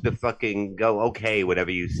supposed to fucking go, okay, whatever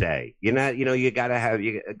you say. You're not, you got to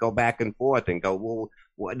you go back and forth and go,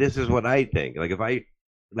 well, this is what I think.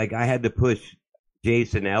 Like I had to push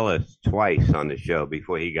Jason Ellis twice on the show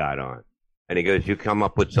before he got on. And he goes, you come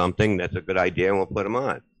up with something, that's a good idea, and we'll put him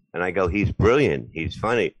on. And I go, he's brilliant. He's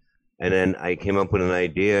funny. And then I came up with an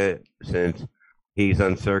idea, since he's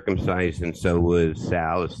uncircumcised, and so was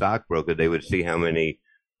Sal, the stockbroker. They would see how many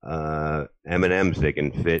M&Ms they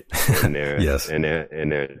can fit in their yes. in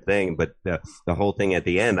their thing. But the whole thing at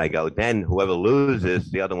the end, I go, then whoever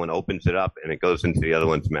loses, the other one opens it up, and it goes into the other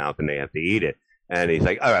one's mouth, and they have to eat it. And he's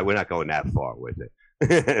like, all right, we're not going that far with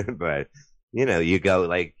it. But you go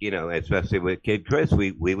like, especially with Kid Chris,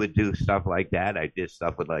 we would do stuff like that. I did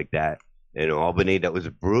stuff with like that in Albany that was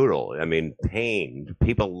brutal. I mean, pain.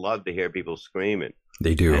 People love to hear people screaming.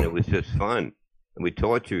 They do. And it was just fun. And we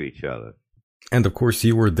torture each other. And of course,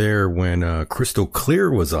 you were there when Crystal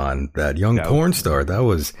Clear was on, that young porn star. That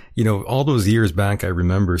was, all those years back, I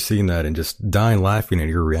remember seeing that and just dying laughing at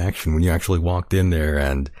your reaction when you actually walked in there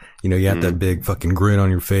and, you had that big fucking grin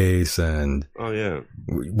on your face. And oh, yeah.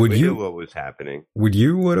 We knew what was happening. Would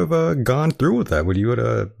you would have gone through with that? Would you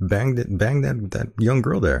have banged that young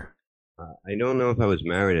girl there? I don't know if I was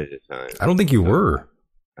married at the time. I don't think you were.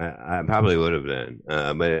 I probably would have been,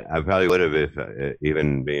 but I probably would have if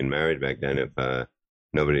even being married back then if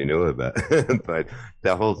nobody knew about it. But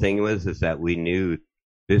the whole thing was that we knew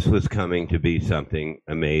this was coming to be something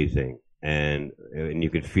amazing, and you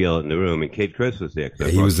could feel it in the room. And Kid Chris was there. Yeah,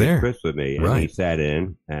 he was there. Chris with me, and he sat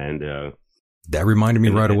in, and that reminded me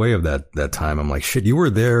right away of that time. I'm like, shit, you were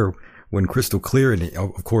there when Crystal Clear, and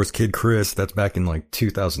of course Kid Chris. That's back in like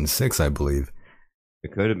 2006, I believe.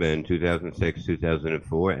 It could have been 2006,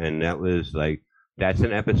 2004, and that's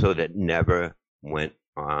an episode that never went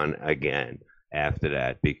on again after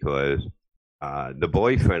that because the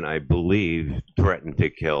boyfriend, I believe, threatened to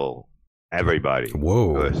kill everybody.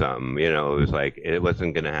 Whoa. Or something. It was like, it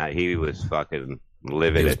wasn't going to happen. He was fucking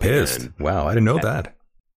livid. He was pissed. Wow, I didn't know that.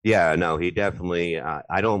 Yeah, no, he definitely.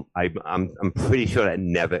 I'm pretty sure that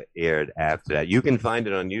never aired after that. You can find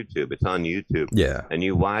it on YouTube. It's on YouTube. Yeah, and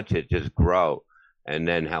you watch it just grow. And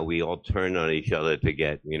then how we all turned on each other to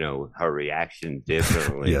get, her reaction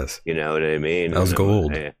differently. Yes. You know what I mean? That was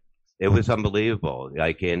gold. It was unbelievable.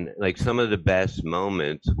 Like some of the best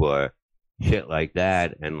moments were shit like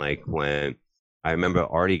that. And like when I remember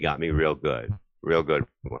Artie got me real good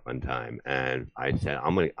one time. And I said,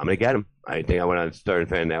 I'm going to get him. I think I went on Stern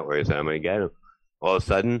Fan Network and said, I'm going to get him. All of a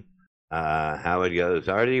sudden, Howard goes,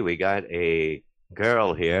 Artie, we got a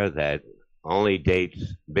girl here that only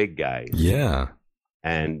dates big guys. Yeah.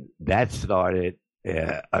 And that started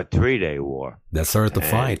a 3-day war. That started the And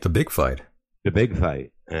fight, the big fight. the big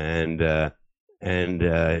fight, and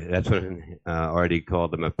that's when Artie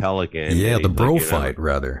called him a pelican. Yeah, and the he's bro like, fight,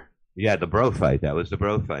 rather. yeah, the bro fight. That was the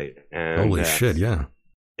bro fight. And Holy shit, yeah.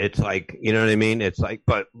 it's like, you know what I mean? It's like,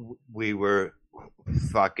 but we were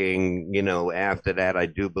fucking, after that, I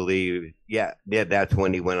do believe, yeah, that's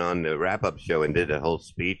when he went on the wrap up show and did a whole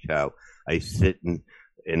speech how I sit in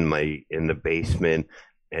the basement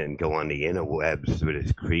and go on the interwebs with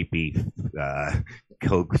his creepy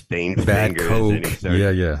coke stained Bad fingers. coke. And he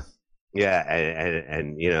started, Yeah.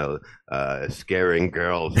 yeah, scaring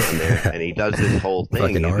girls on there, and he does this whole thing.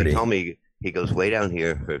 Fucking And Artie. he told me, he goes, "Way down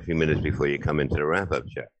here for a few minutes before you come into the wrap up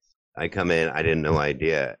show." I come in, I didn't no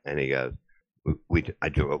idea, and he goes, I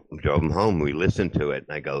drove him home. We listened to it,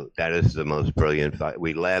 and I go, "That is the most brilliant fight."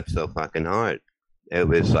 We laughed so fucking hard. It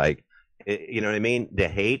was like, you know what I mean? The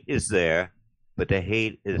hate is there, but the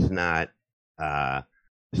hate is not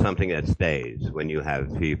something that stays when you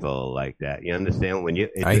have people like that. You understand? When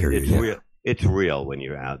I hear you, it's yeah. real. It's real when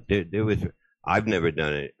you're out. There was. I've never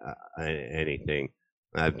done it. Anything.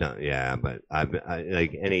 I've done. Yeah, but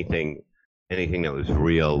like anything that was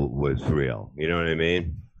real. You know what I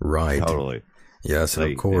mean? Right. Totally. Yes, and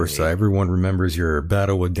Like, of course, yeah. Everyone remembers your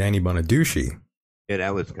battle with Danny Bonaducci. Yeah,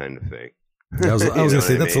 that was kind of fake. I was You going know to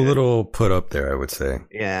say, what I that's a mean? little put up there, I would say.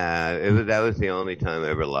 Yeah, that was the only time I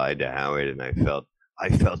ever lied to Howard, and I felt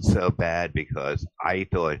so bad because I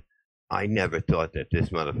never thought that this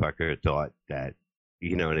motherfucker thought that,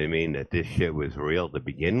 you know what I mean, that this shit was real to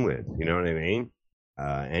begin with. You know what I mean?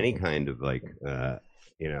 Any kind of like,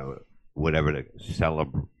 whatever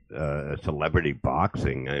celebrity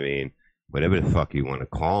boxing. I mean, whatever the fuck you want to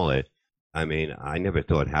call it. I mean, I never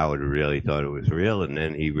thought Howard really thought it was real, and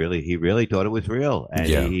then he really thought it was real. And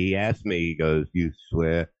Yeah. he asked me, he goes, "You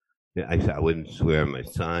swear?" I said, "I wouldn't swear on my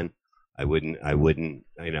son. I wouldn't, and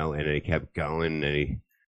then he kept going, and he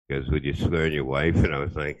goes, "Would you swear on your wife?" And I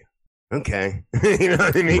was like, "Okay." You know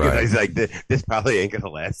what I mean? 'Cause Right. I was like, this probably ain't going to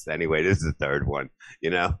last anyway. This is the third one,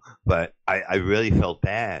 But I really felt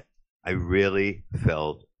bad. I really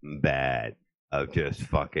felt bad of just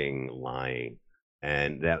fucking lying.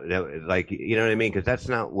 And that was like, you know what I mean? Because that's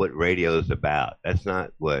not what radio is about. That's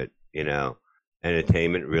not what,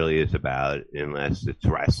 entertainment really is about, unless it's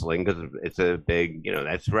wrestling, because it's a big,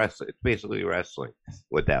 that's wrestling. It's basically wrestling,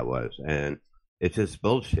 what that was. And it's just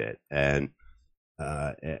bullshit. And,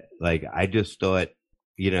 like, I just thought,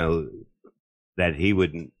 that he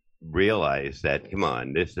wouldn't realize that, come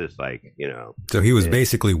on, this is like, So he was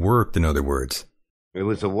basically worked, in other words. it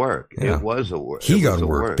was a work. Yeah. It was a work. He It got was a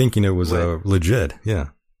work, thinking it was legit. Yeah.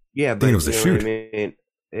 Yeah, but it was a you know shoot. what I mean?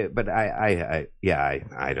 But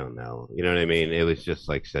I don't know. You know what I mean? It was just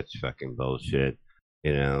like such fucking bullshit.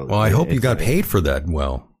 Well, I hope you It's got like- paid for that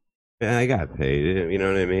well. Yeah, I got paid. You know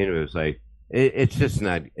what I mean? It was like it's just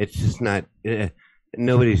not. It's just not.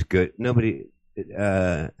 Nobody's good. Nobody.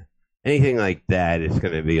 Anything like that is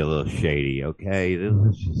going to be a little shady. Okay,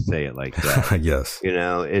 let's just say it like that. Yes.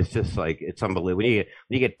 It's just like, it's unbelievable. When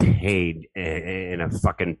you get paid in a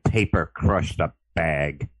fucking paper crushed up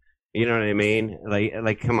bag, you know what I mean?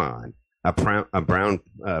 Like, come on, a brown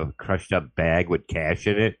crushed up bag with cash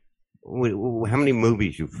in it. How many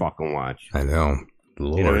movies you fucking watch? I know.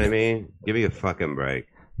 Lord. You know what I mean? Give me a fucking break.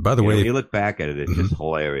 By the way, when you look back at it, it's just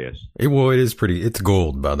hilarious. it is pretty. It's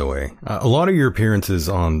gold, by the way. A lot of your appearances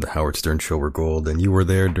on the Howard Stern Show were gold, and you were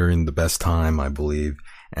there during the best time, I believe.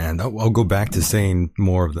 And I'll go back to saying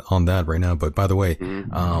more on that right now. But by the way,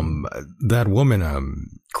 that woman,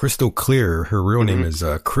 Crystal Clear, her real name is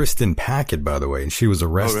Kristen Packett, by the way, and she was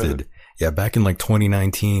arrested. really? Yeah, back in like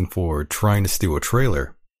 2019 for trying to steal a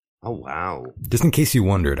trailer. Oh wow! Just in case you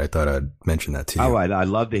wondered, I thought I'd mention that to you. Oh, I'd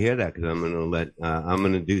love to hear that, because I'm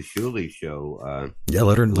gonna do Shuli's show. Yeah,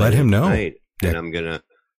 let him know. Tonight, Yeah. and I'm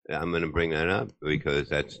gonna bring that up because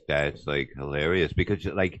that's like hilarious. Because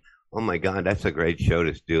like, oh my god, that's a great show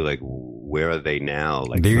to do. Like, where are they now?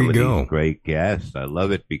 Like, There some you of go. these great guests. I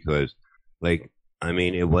love it because, like, I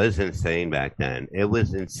mean, it was insane back then. It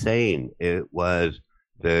was insane. It was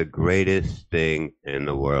the greatest thing in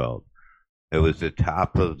the world. It was the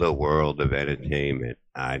top of the world of entertainment.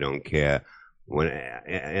 I don't care when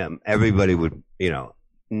everybody would,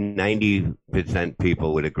 90%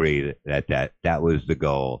 people would agree that was the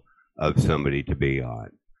goal of somebody to be on.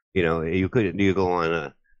 You go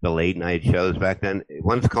on the late night shows back then.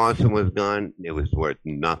 Once Carson was gone, it was worth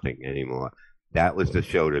nothing anymore. That was the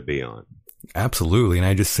show to be on. Absolutely. And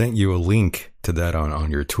I just sent you a link to that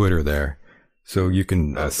on your Twitter there. So you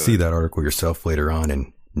can see that article yourself later on.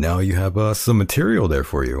 And now you have some material there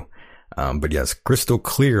for you. But yes, Crystal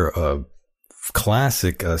Clear,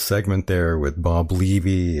 classic segment there with Bob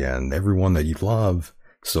Levy and everyone that you love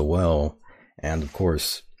so well. And of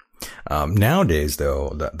course, nowadays though,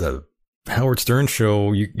 the Howard Stern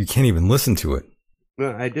show, you can't even listen to it.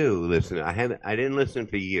 Well, I do listen. I didn't listen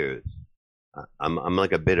for years. I'm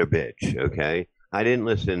like a bitter bitch. Okay, I didn't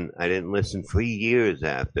listen for years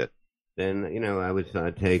after. Then I was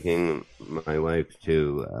taking my wife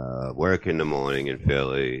to work in the morning in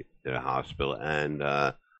Philly to the hospital,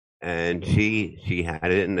 and she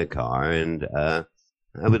had it in the car, and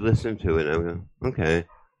I would listen to it. And I would go, okay,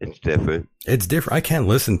 it's different. It's different. I can't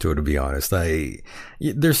listen to it, to be honest.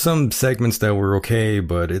 There's some segments that were okay,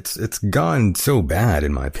 but it's gone so bad,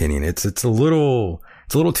 in my opinion. It's a little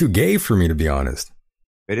too gay for me, to be honest.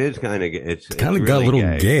 It is kind of it's kind of got a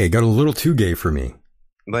little gay. Got a little too gay for me.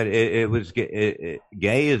 But it was gay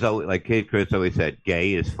is always, like Kid Chris always said,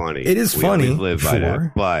 gay is funny. It is funny. We live by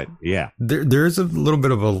that. But yeah, there's a little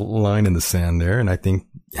bit of a line in the sand there, and I think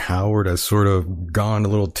Howard has sort of gone a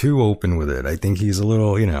little too open with it. I think he's a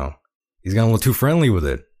little, he's gone a little too friendly with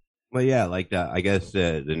it. Well, yeah, like I guess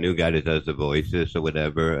the new guy that does the voices or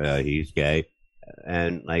whatever, he's gay,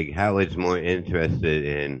 and like Howard's more interested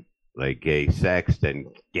in like gay sex than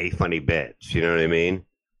gay funny bits. You know what I mean?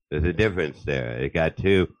 There's a difference there. It got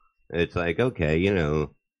too. It's like, okay,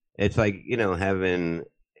 it's like having,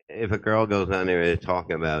 if a girl goes on there and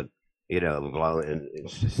talking about blowing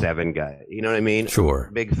 7 guys, you know what I mean? Sure.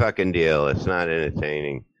 Big fucking deal. It's not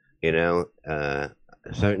entertaining.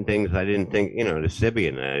 Certain things I didn't think. The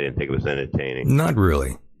Sibian, I didn't think it was entertaining. Not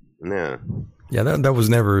really. No. Yeah, that was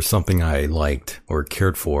never something I liked or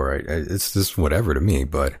cared for. It's just whatever to me,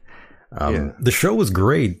 but. The show was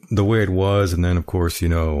great the way it was. And then, of course,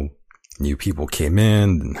 new people came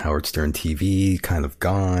in and Howard Stern TV kind of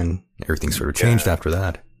gone. Everything sort of changed after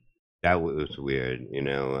that. That was weird.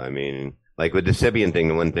 I mean, like with the Sibian thing,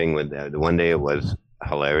 the one day it was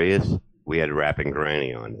hilarious. We had Rapping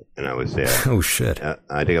Granny on it and I was there. Oh, shit.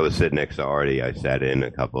 I think I was sitting next to Artie. I sat in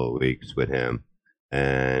a couple of weeks with him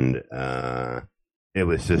and, it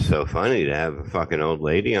was just so funny to have a fucking old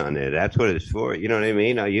lady on there. That's what it's for. You know what I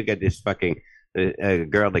mean? You get this fucking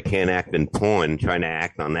girl that can't act in porn trying to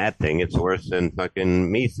act on that thing. It's worse than fucking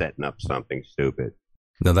me setting up something stupid.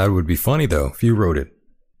 Now, that would be funny, though, if you wrote it.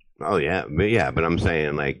 Oh, yeah. But I'm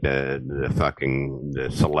saying, like, the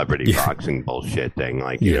celebrity boxing bullshit thing.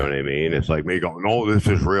 Like, you know what I mean? It's like me going, oh, this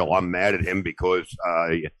is real. I'm mad at him because,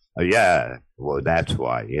 yeah. Well, that's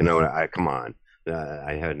why. Come on.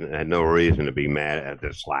 I had no reason to be mad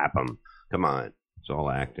to slap him. Come on, it's all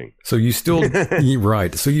acting. So you still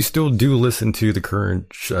right? So you still do listen to the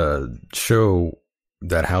current show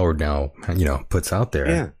that Howard now puts out there?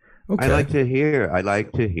 Yeah. Okay. I like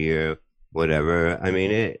to hear whatever. I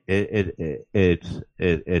mean,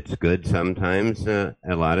 it's good sometimes. A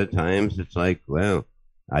lot of times, it's like, well,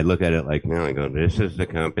 I look at it like now. I go, this is the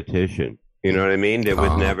competition. You know what I mean? There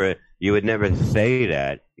was never. You would never say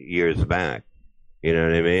that years back. You know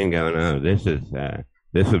what I mean? Going, oh, this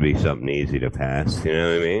would be something easy to pass. You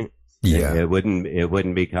know what I mean? Yeah. It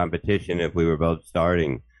wouldn't be competition if we were both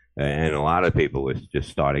starting, and a lot of people was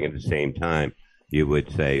just starting at the same time. You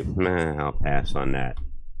would say, nah, I'll pass on that.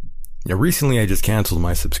 Yeah. Recently, I just canceled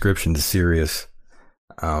my subscription to Sirius.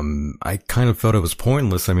 I kind of felt it was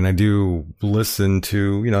pointless. I mean, I do listen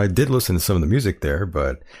to, I did listen to some of the music there,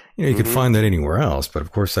 but you could find that anywhere else. But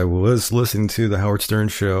of course, I was listening to the Howard Stern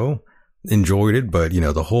show. Enjoyed it, but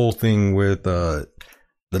the whole thing with the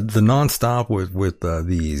nonstop with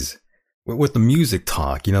the music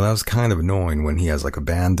talk, that was kind of annoying when he has like a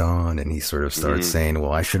band on and he sort of starts saying,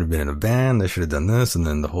 well, I should have been in a band, I should have done this, and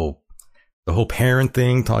then the whole parent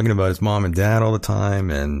thing, talking about his mom and dad all the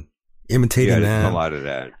time and imitating that. A lot of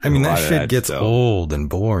that. I mean, that shit gets old and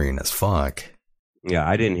boring as fuck. Yeah,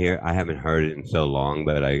 I haven't heard it in so long,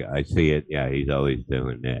 but I see it. Yeah, he's always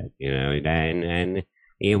doing that, and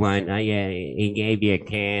he gave you a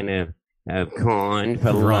can of corn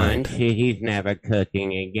for lunch. He's never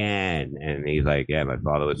cooking again. And he's like, yeah, my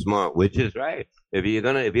father was smart, which is right. If you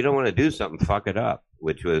don't want to do something, fuck it up.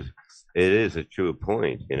 It is a true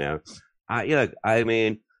point, I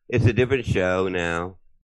mean, it's a different show now.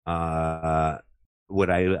 Would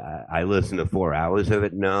I listen to 4 hours of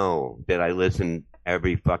it? No. Did I listen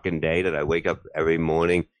every fucking day? Did I wake up every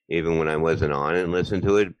morning, even when I wasn't on it, and listen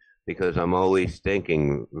to it? Because I'm always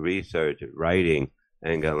thinking, research, writing,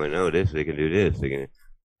 and going, oh, we can do this.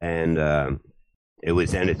 And it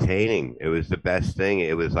was entertaining. It was the best thing.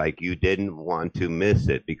 It was like you didn't want to miss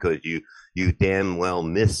it because you damn well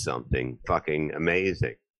missed something fucking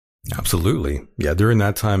amazing. Absolutely. Yeah, during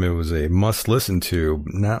that time, it was a must listen to.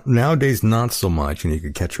 Nowadays, not so much. And you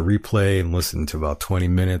could catch a replay and listen to about 20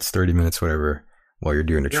 minutes, 30 minutes, whatever, while you're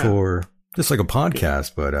doing a chore, just like a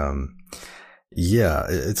podcast. But, yeah,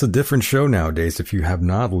 it's a different show nowadays. If you have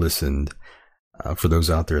not listened, for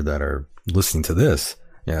those out there that are listening to this,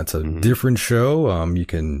 yeah, it's a different show. You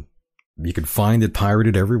can find it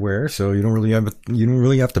pirated everywhere. So you don't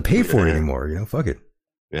really have to pay for it anymore. You know, fuck it.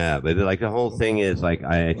 Yeah, but like the whole thing is like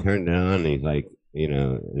I turned it on and he's like, you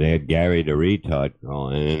know, they had Gary the retard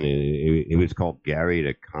calling and he was called Gary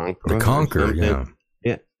the Conqueror. The Conqueror, yeah.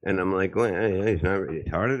 Yeah. And I'm like, well, he's not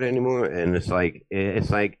retarded anymore. And it's like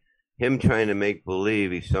him trying to make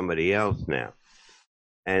believe he's somebody else now.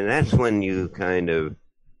 And that's when you kind of,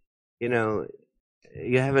 you know,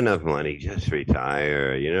 you have enough money, just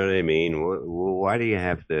retire. You know what I mean? Why do you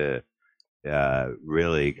have to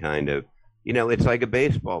really kind of, you know, it's like a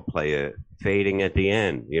baseball player fading at the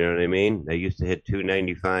end. You know what I mean? They used to hit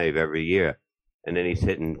 295 every year, and then he's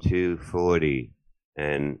hitting 240,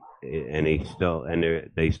 and they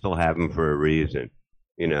still have him for a reason.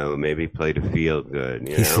 You know, maybe play to feel good.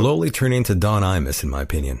 He's slowly turning into Don Imus, in my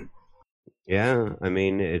opinion. Yeah, I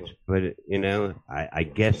mean, but you know, I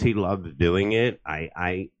guess he loves doing it.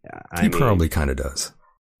 He probably kind of does.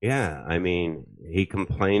 Yeah, I mean, he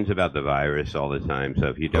complains about the virus all the time. So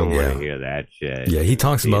if you don't want to hear that shit, yeah, he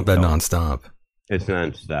talks about that nonstop. It's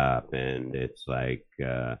nonstop, and it's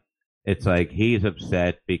like he's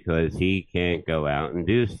upset because he can't go out and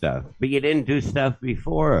do stuff. But you didn't do stuff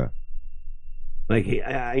before. Like he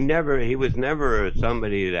was never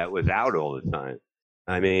somebody that was out all the time.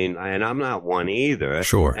 I mean, and I'm not one either.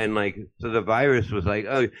 Sure. And like, so the virus was like,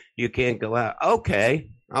 oh, you can't go out. Okay,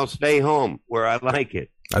 I'll stay home where I like it.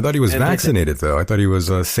 I thought he was vaccinated, though. I thought he was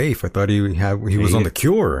safe. I thought he was on the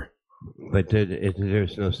cure. But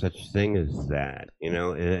there's no such thing as that. You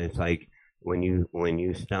know, it's like when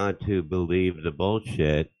you start to believe the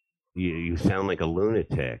bullshit, you sound like a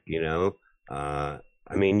lunatic. You know, I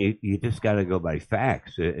mean, you just got to go by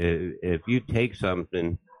facts. If you take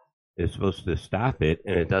something that's supposed to stop it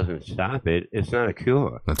and it doesn't stop it, it's not a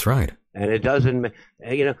cure. That's right. And it doesn't.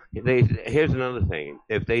 You know, here's another thing.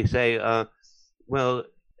 If they say, well,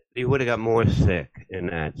 you would have got more sick in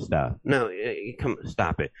that stuff. No,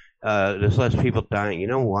 stop it. There's less people dying. You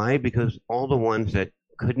know why? Because all the ones that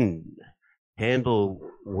couldn't handle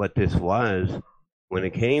what this was when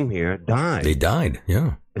it came here died. They died,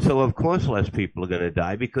 yeah. So of course less people are going to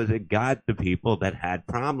die because it got the people that had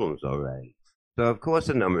problems already. So of course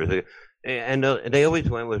the numbers, and they always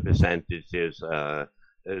went with percentages.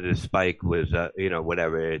 The spike was,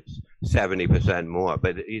 whatever, it's 70% more.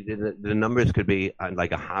 But the numbers could be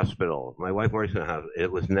like a hospital. My wife works in a hospital.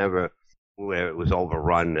 It was never where it was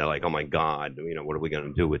overrun. They're like, oh, my God, what are we going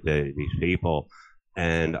to do with these people?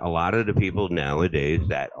 And a lot of the people nowadays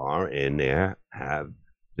that are in there have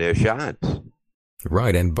their shots.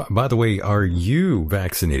 Right. And by the way, are you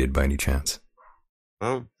vaccinated by any chance?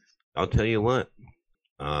 Well, I'll tell you what.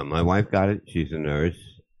 My wife got it. She's a nurse.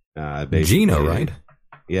 Gina, right?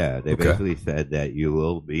 Yeah, they basically said that you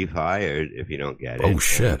will be fired if you don't get it. Oh,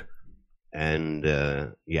 shit. And,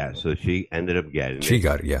 so she ended up getting it. She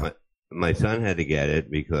got it, yeah. My son had to get it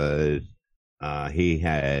because he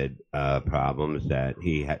had problems that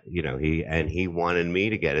he had, he wanted me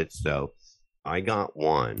to get it, so I got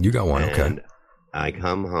one. You got one, okay. And I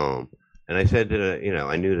come home, and I said to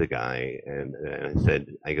I knew the guy, and I said,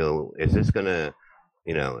 is this going to,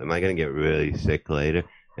 am I going to get really sick later?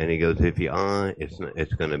 And he goes, if you are, it's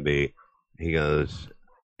going to be, he goes,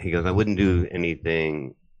 I wouldn't do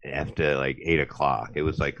anything after like 8 o'clock. It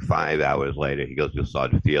was like 5 hours later. He goes, you'll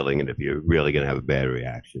start feeling it if you're really going to have a bad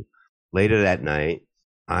reaction. Later that night,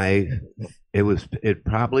 it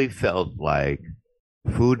probably felt like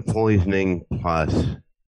food poisoning plus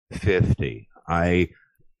 50.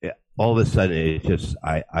 All of a sudden, it just,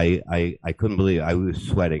 I couldn't believe it. I was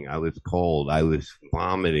sweating. I was cold. I was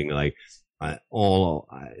vomiting. I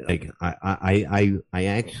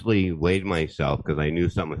actually weighed myself because I knew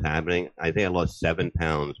something was happening. I think I lost 7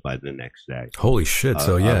 pounds by the next day. Holy shit.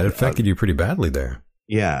 So it affected you pretty badly there.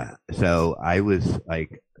 Yeah. So I was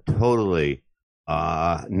like totally,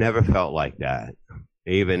 never felt like that.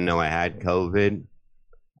 Even though I had COVID,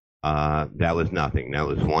 that was nothing. That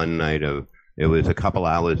was one night it was a couple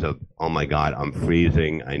hours of, oh my God, I'm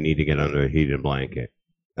freezing. I need to get under a heated blanket.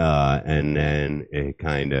 And then it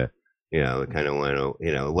kind of went,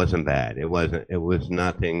 it wasn't bad. It was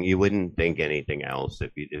nothing. You wouldn't think anything else.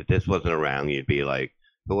 If this wasn't around, you'd be like,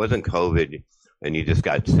 if it wasn't COVID and you just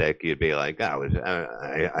got sick, you'd be like,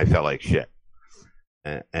 I felt like shit.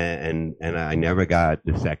 And I never got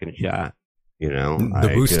the second shot.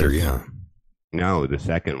 The booster, yeah. No, the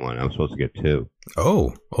second one. I'm supposed to get 2.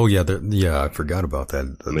 Oh, yeah, I forgot about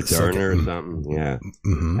that. The Moderna or something, yeah.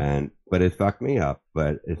 Mm-hmm. But it fucked me up.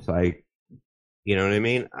 But it's like, you know what I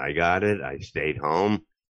mean? I got it. I stayed home.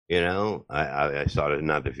 I started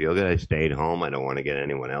not to feel good. I stayed home. I don't want to get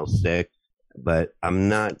anyone else sick. But I'm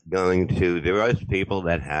not going to. There are people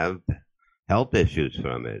that have health issues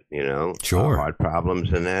from it, Sure. Heart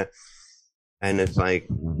problems and that. And it's like,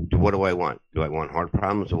 what do I want? Do I want heart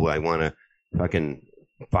problems, or do I want to fucking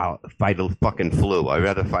fight a fucking flu? I'd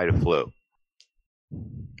rather fight a flu.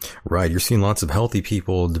 Right. You're seeing lots of healthy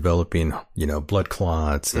people developing, blood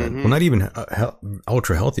clots, and well, not even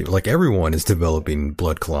ultra healthy. Like everyone is developing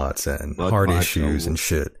blood clots and heart issues and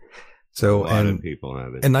shit. So, a lot of people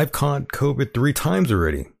have it. And I've caught COVID 3 times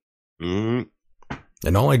already. Mm-hmm.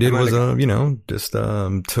 And all I did was, just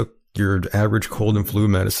took your average cold and flu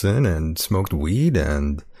medicine and smoked weed,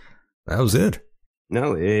 and that was it.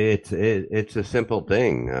 No, it's a simple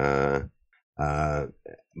thing. But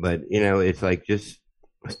it's like, just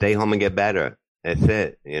stay home and get better. That's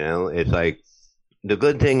it. It's like, the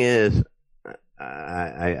good thing is,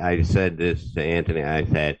 I said this to Anthony. I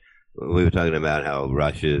said, we were talking about how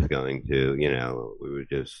Russia is going to, we were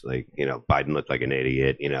just like, Biden looked like an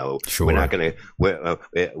idiot. Sure. We're not going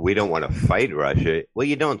to, we don't want to fight Russia. Well,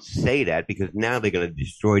 you don't say that, because now they're going to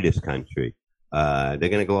destroy this country. They're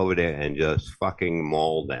going to go over there and just fucking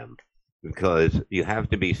maul them, because you have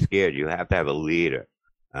to be scared. You have to have a leader.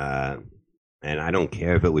 And I don't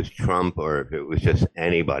care if it was Trump or if it was just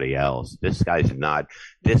anybody else. This guy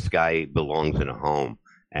belongs in a home,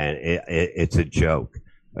 and it's a joke.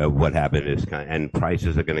 What happened is and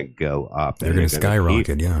prices are going to go up. They're going to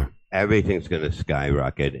skyrocket, yeah. Everything's going to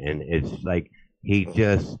skyrocket, and it's like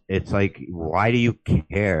it's like, why do you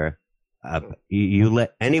care? You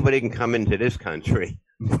let anybody can come into this country,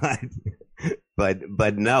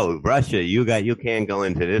 but no, Russia, you can't go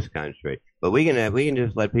into this country. But we can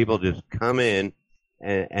just let people just come in,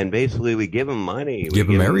 and basically we give them money, give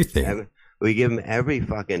them everything. We give them every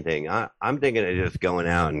fucking thing. I'm thinking of just going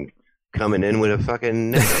out and coming in with a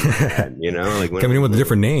fucking name, like coming in with a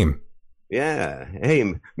different name. Yeah.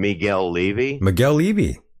 Hey, Miguel Levy. Miguel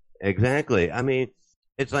Levy. Exactly. I mean,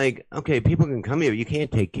 it's like, okay, people can come here, but you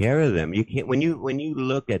can't take care of them. You can't, when you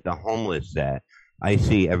look at the homeless that I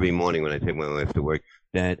see every morning when I take my wife to work,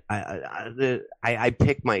 that I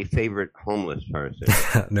pick my favorite homeless person.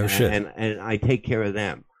 No shit. And I take care of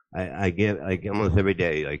them. I give, like, almost every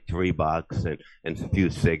day, like $3 and a few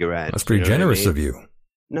cigarettes. That's pretty generous of you.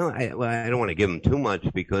 No, I don't want to give him too much,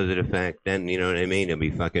 because of the fact then, you know what I mean? He'll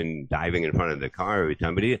be fucking diving in front of the car every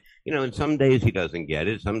time. But and some days he doesn't get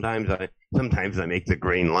it. Sometimes I make the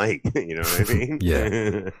green light. You know what I mean?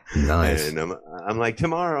 Yeah. Nice. And I'm like,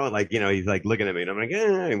 tomorrow, like, he's like looking at me, and I'm like,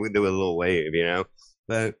 we do a little wave,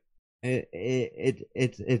 But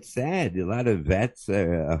it's sad. A lot of vets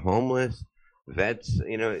are homeless. Vets,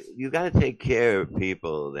 you got to take care of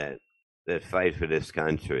people that fight for this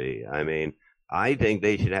country. I mean, I think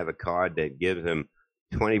they should have a card that gives them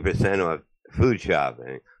 20% off food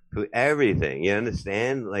shopping, for everything. You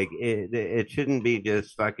understand? Like, it shouldn't be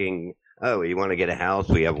just fucking, oh, you want to get a house?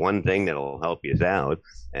 We have one thing that'll help you out.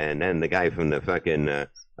 And then the guy from the fucking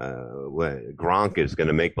Gronk is going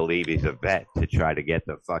to make believe he's a vet to try to get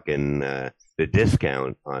the fucking the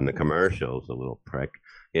discount on the commercials, a little prick,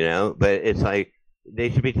 But it's like, they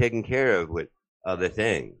should be taken care of with other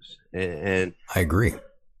things. And I agree.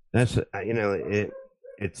 That's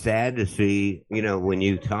it's sad to see, when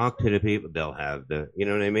you talk to the people, they'll have the, you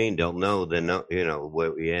know what I mean? They'll know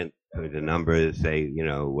what we end the numbers say,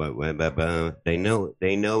 what they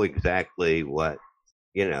know exactly what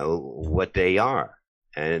they are.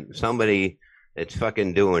 And somebody that's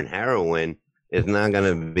fucking doing heroin is not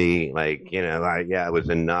going to be like, like, yeah, I was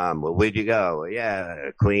in Nam. Well, where'd you go? Yeah,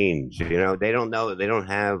 Queens. They don't know. They don't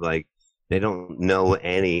have, like, they don't know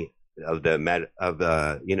any of the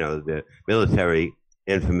the military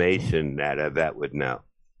information that a vet would know.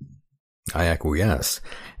 I acquiesce.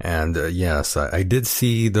 And yes, I did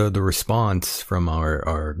see the response from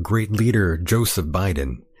our great leader, Joseph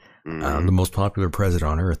Biden, the most popular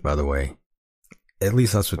president on earth, by the way. At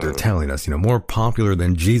least that's what they're telling us, more popular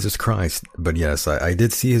than Jesus Christ. But yes, I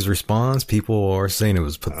did see his response. People are saying it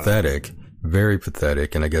was pathetic, very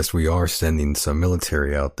pathetic. And I guess we are sending some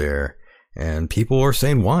military out there. And people are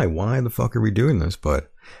saying, why? Why the fuck are we doing this? But,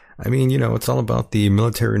 I mean, it's all about the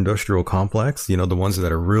military-industrial complex. The ones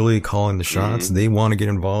that are really calling the shots. They want to get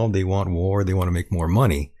involved. They want war. They want to make more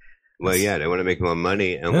money. Well, yeah, they want to make more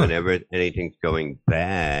money. And whenever anything's going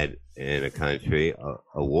bad in a country,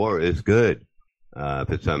 a war is good.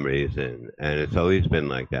 for some reason, and it's always been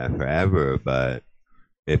like that forever. But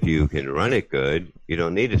if you can run it good, you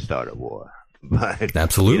don't need to start a war. But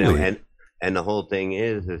Absolutely. and the whole thing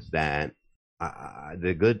is that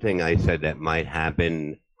the good thing I said that might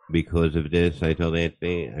happen because of this. I told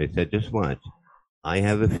Anthony, I said, just watch. I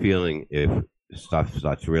have a feeling if stuff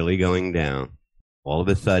starts really going down, all of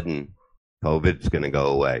a sudden, COVID's going to go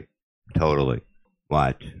away. Totally.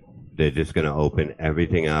 Watch. They're just going to open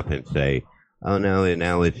everything up and say, oh, no, and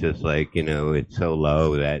now it's just like, it's so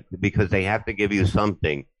low that because they have to give you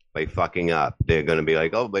something by fucking up. They're going to be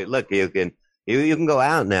like, oh, but look, you can go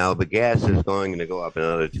out now, but gas is going to go up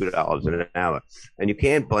another $2 an hour. And you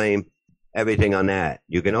can't blame everything on that.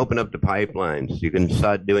 You can open up the pipelines. You can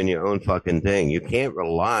start doing your own fucking thing. You can't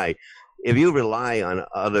rely. If you rely on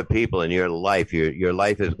other people in your life, your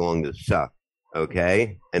life is going to suck.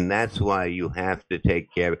 Okay? And that's why you have to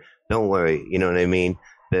take care of it. Don't worry. You know what I mean?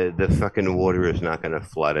 The fucking water is not going to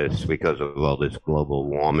flood us because of all this global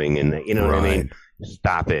warming. And you know what I mean?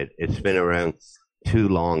 Stop it. It's been around too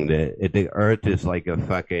long. The earth is like a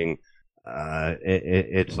fucking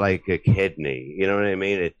it's like a kidney. You know what I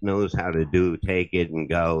mean? It knows how to take it and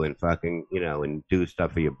go and fucking, and do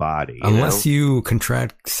stuff for your body. Unless you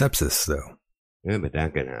contract sepsis, though. Yeah, but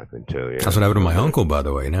that can happen too. Yeah. That's what happened to my uncle, by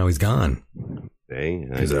the way. Now he's gone. See?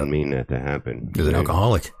 I didn't mean that to happen. He's an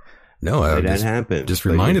alcoholic. No, that happened. Just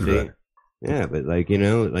reminded of that. Yeah, but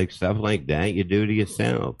like stuff like that you do to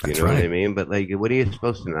yourself. You know what I mean? But what are you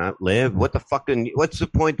supposed to not live? What's the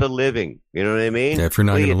point of living? You know what I mean? Yeah, if you're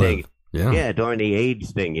not going to live. Yeah, during the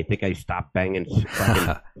AIDS thing, you think I stopped banging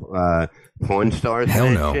fucking porn stars? Hell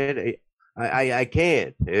and no. Shit? I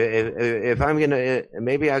can't. If I'm gonna,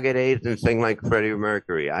 maybe I'll get AIDS and sing like Freddie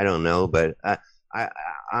Mercury. I don't know, but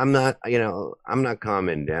I'm not. I'm not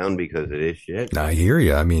calming down because of this shit. I hear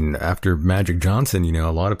you. I mean, after Magic Johnson,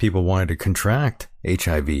 a lot of people wanted to contract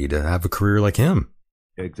HIV to have a career like him.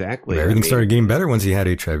 Exactly. Everything started getting better once he had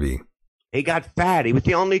HIV. He got fat. He was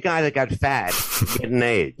the only guy that got fat getting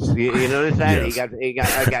AIDS. You notice that?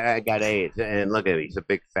 Yes. I got AIDS. And look at him. He's a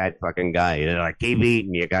big fat fucking guy. Like, keep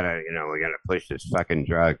eating. We gotta push this fucking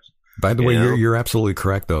drugs. By the way, you're absolutely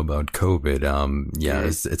correct though about COVID.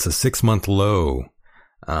 It's a 6-month low.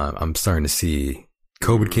 I'm starting to see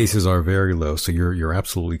COVID cases are very low. So you're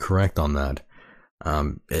absolutely correct on that.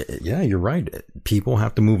 You're right. People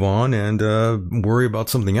have to move on and worry about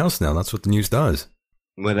something else now. That's what the news does.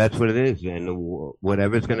 Well, that's what it is. And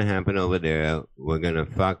whatever's going to happen over there, we're going to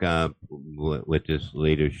fuck up with this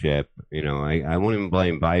leadership. I won't even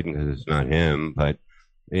blame Biden because it's not him, but,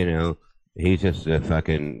 he's just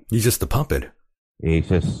He's just a puppet. He's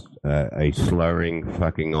just a slurring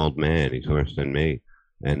fucking old man. He's worse than me.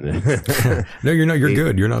 And No, you're not. You're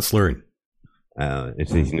good. You're not slurring.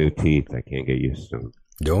 It's these new teeth. I can't get used to them.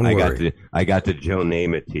 Don't worry. I got the Joe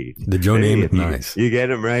Namath teeth. The Joe Namath, nice. You get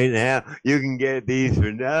them right now. You can get these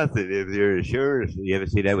for nothing if you're insurance. You ever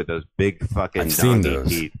see that with those big fucking I've seen donkey those.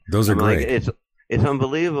 teeth? Those are great. It's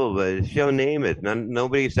unbelievable, but it's Joe Namath.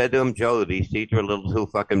 Nobody said to him, Joe, these teeth are a little too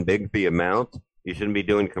fucking big for your mouth. You shouldn't be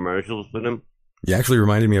doing commercials for them. You actually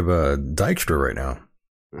reminded me of Dykstra right now.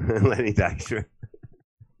 Lenny Dykstra.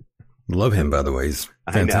 Love him, by the way. He's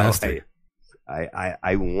fantastic.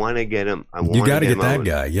 I want to get him. You got to get that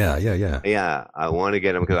guy. Yeah. Yeah, I want to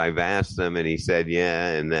get him because I've asked him and he said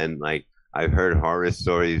yeah. And then I've heard horror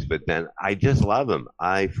stories, but then I just love him.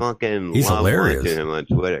 I fucking He's love hilarious. watching him on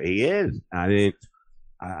Twitter. He is. I mean,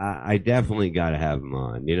 I definitely got to have him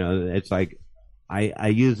on. It's like I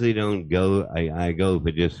usually don't go. I go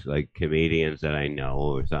for just like comedians that I know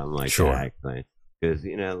or something like that. Because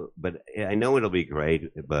but I know it'll be great,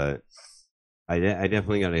 but. I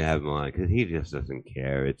definitely got to have him on because he just doesn't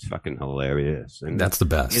care. It's fucking hilarious, and that's the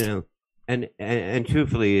best. And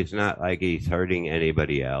truthfully, it's not like he's hurting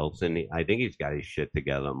anybody else. And I think he's got his shit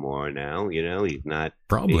together more now. He's not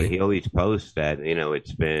probably. He always posts that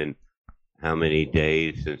it's been how many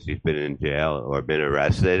days since he's been in jail or been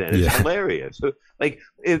arrested, and it's hilarious. Like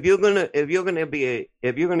if you're gonna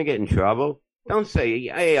get in trouble, don't say,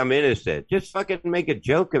 "Hey, I'm innocent." Just fucking make a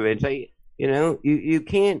joke of it. Say, you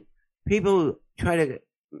can't. People try to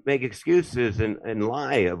make excuses and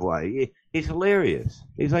lie of why. He's hilarious.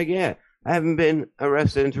 He's like, yeah, I haven't been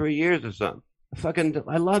arrested in 3 years or something.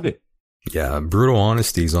 I love it. Yeah, brutal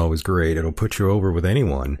honesty is always great. It'll put you over with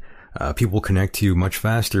anyone. People connect to you much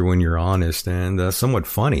faster when you're honest and somewhat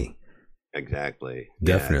funny. Exactly.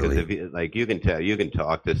 Definitely. Yeah, you can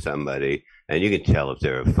talk to somebody and you can tell if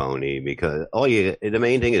they're a phony because the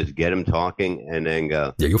main thing is get them talking and then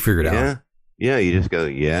go. Yeah, you'll figure it out. Yeah, you just go,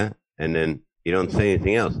 yeah. And then you don't say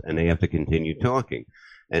anything else, and they have to continue talking.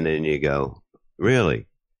 And then you go, really?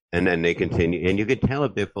 and then they continue, and you can tell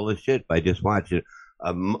if they're full of shit by just watching.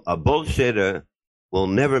 A bullshitter will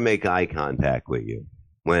never make eye contact with you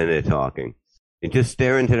when they're talking. You just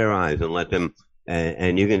stare into their eyes and let them,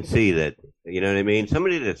 and you can see that, you know what I mean?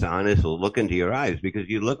 Somebody that's honest will look into your eyes, because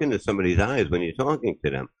you look into somebody's eyes when you're talking to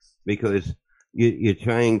them, because you're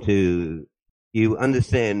trying to, you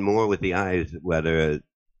understand more with the eyes, whether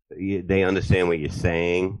they understand what you're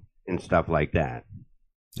saying and stuff like that.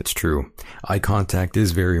 It's true. Eye contact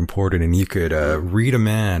is very important, and you could read a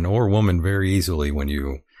man or woman very easily when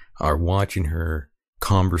you are watching her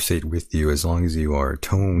conversate with you, as long as you are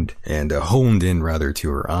toned and honed in rather to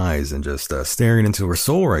her eyes and just staring into her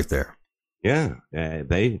soul right there. Yeah,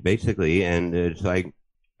 basically, and it's like,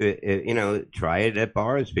 you know, try it at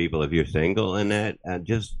bars, people, if you're single, and that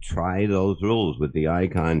just try those rules with the eye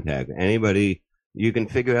contact. Anybody, you can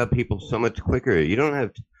figure out people so much quicker. You don't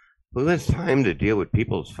have to. Who has time to deal with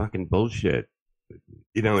people's fucking bullshit?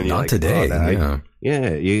 You know, and you're Not like, today.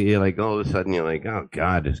 You're like, all of a sudden you're like, oh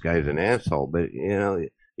God, this guy's an asshole. But you know,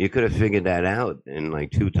 you could have figured that out in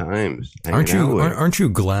like 2 times. Aren't you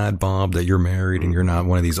glad, Bob, that you're married and you're not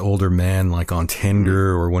one of these older men like on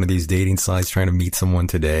Tinder or one of these dating sites trying to meet someone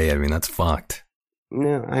today? I mean, that's fucked.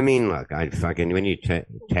 No, I mean, look, I fucking, when you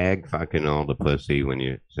tag fucking all the pussy when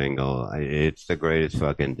you're single, it's the greatest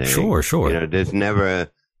fucking thing. Sure. You know, there's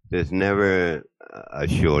never a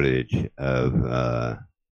shortage of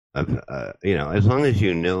you know, as long as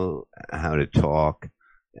you know how to talk,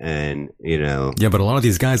 and you know. Yeah, but a lot of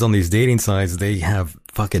these guys on these dating sites, they have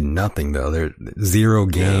fucking nothing though. They're zero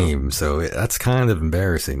game, so that's kind of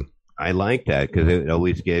embarrassing. I like that, because it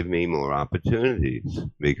always gave me more opportunities,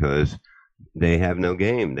 because they have no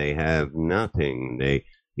game, they have nothing,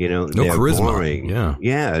 you know, no they're charisma. Boring.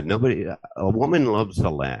 Yeah. Nobody. A woman loves to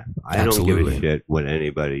laugh. I don't give a shit what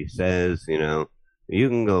anybody says. You know, you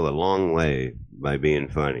can go a long way by being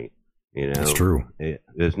funny. You know, it's true.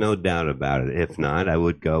 There's no doubt about it. If not, I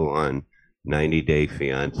would go on 90 Day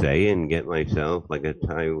Fiance and get myself like a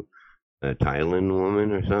Thailand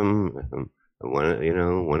woman or something.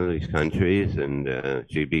 One of these countries, and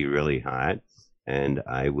she'd be really hot, and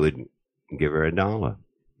I would give her $1.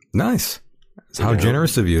 Nice. How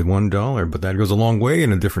generous of you, $1, but that goes a long way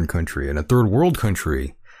in a different country, in a third world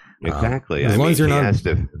country. Exactly. As long as you're not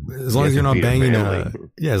banging,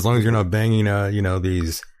 as long as you're not banging, you know,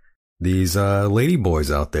 these lady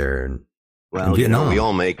boys out there. Well, you know, we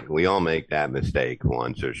all make that mistake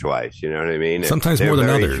once or twice. You know what I mean? Sometimes more than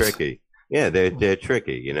others. Tricky. Yeah, they're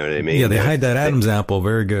tricky. You know what I mean? Yeah, they hide that Adam's apple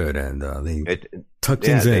very good, and they tuck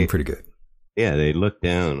things in pretty good. Yeah, they look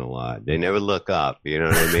down a lot. They never look up. You know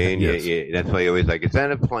what I mean? Yes. That's why you're always like, is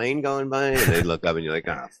that a plane going by? And they look up and you're like,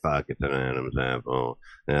 oh, fuck, it's an Adam's apple.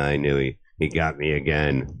 I knew he got me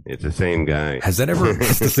again. It's the same guy.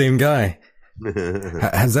 It's the same guy.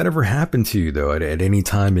 Has that ever happened to you, though, at any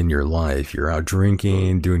time in your life? You're out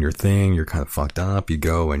drinking, doing your thing, you're kind of fucked up, you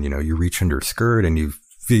go and, you know, you reach under a skirt and you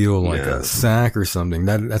feel like a sack or something.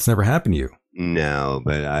 That's never happened to you? No,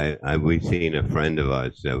 but we've seen a friend of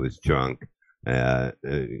ours that was drunk.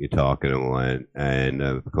 You're talking to one, and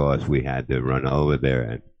of course we had to run over there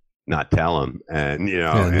and not tell him, and you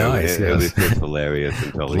know, it was just hilarious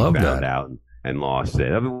until he found out and lost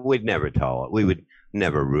it. I mean, we'd never tell it. We would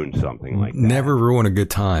never ruin something like that. Never ruin a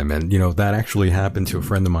good time. And you know, that actually happened to a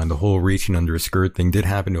friend of mine. The whole reaching under a skirt thing did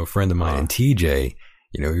happen to a friend of mine. And TJ,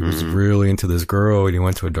 you know, he was really into this girl, and he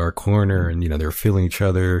went to a dark corner, and you know, they were feeling each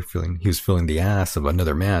other, he was feeling the ass of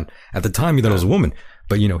another man. At the time he thought it was a woman.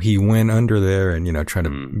 But, you know, he went under there and, you know, tried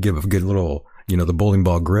to give a good little, you know, the bowling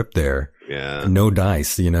ball grip there. Yeah. No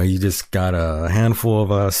dice. You know, you just got a handful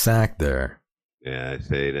of a sack there. Yeah, I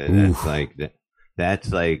say that.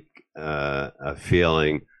 That's like a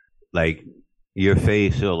feeling like your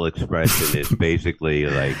facial expression is basically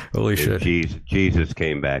like, holy shit. Jesus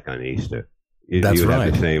came back on Easter. That's you right.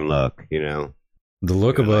 have the same look, you know. The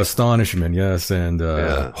look of astonishment, yes, and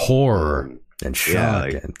horror. And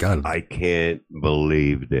shock. And God, I can't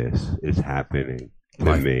believe this is happening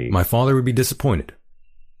to me. My father would be disappointed.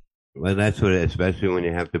 Well, that's what, especially when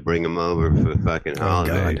you have to bring him over for fucking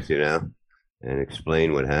holidays, you know, and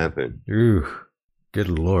explain what happened. Ooh, good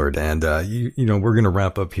Lord. And, you know, we're going to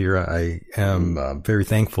wrap up here. I am very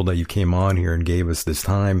thankful that you came on here and gave us this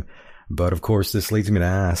time. But of course, this leads me to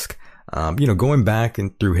ask, you know, going back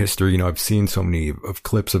and through history, you know, I've seen so many of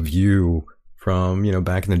clips of you from, you know,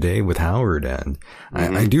 back in the day with Howard. And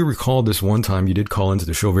I do recall this one time you did call into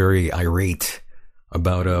the show very irate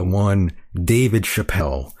about one David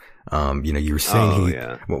Chappelle. You were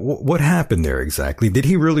saying what happened there exactly? Did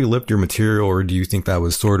he really lift your material, or do you think that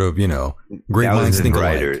was sort of, great minds think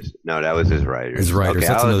alike? Writers. No, that was his writers. His writers. Okay,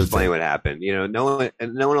 That's I'll explain what happened. No one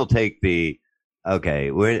will take the. Okay,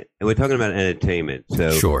 we're talking about entertainment,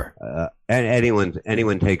 so sure. And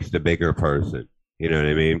anyone takes the bigger person. You know what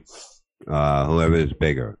I mean? Whoever is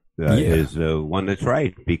bigger is the one that's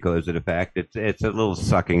right because of the fact it's a little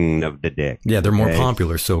sucking of the dick. Yeah, they're more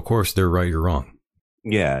popular, so of course they're right. You're wrong.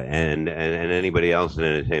 Yeah, and anybody else in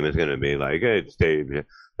entertainment is going to be like, hey, it's Dave.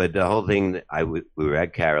 But the whole thing, we were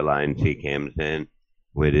at Caroline's. He came in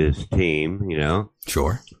with his team.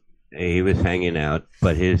 Sure. He was hanging out,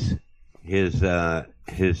 but his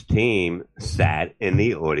team sat in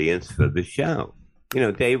the audience for the show.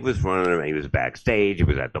 Dave was running around. He was backstage. He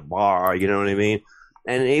was at the bar. You know what I mean?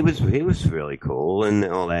 And he was really cool and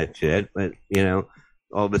all that shit. But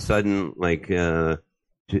all of a sudden, like 2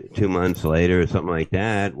 months later or something like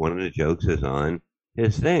that, one of the jokes is on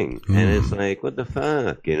his thing, and it's like, what the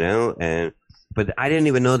fuck, but I didn't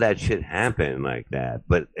even know that shit happened like that.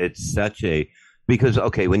 But it's such a because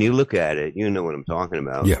when you look at it, you know what I'm talking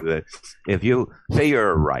about. Yeah. If you say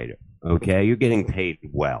you're a writer, okay, you're getting paid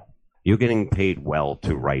well. You're getting paid well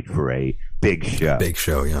to write for a big show. Big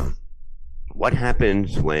show, yeah. What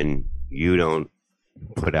happens when you don't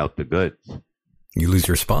put out the goods? You lose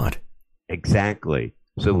your spot. Exactly.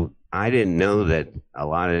 So I didn't know that a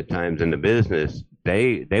lot of the times in the business,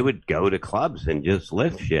 they would go to clubs and just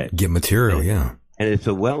lift shit. Get material, yeah. And it's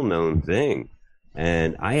a well-known thing.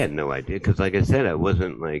 And I had no idea because, like I said, I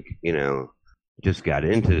wasn't like, just got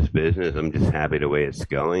into this business. I'm just happy the way it's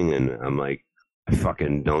going. And I'm like, I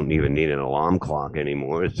fucking don't even need an alarm clock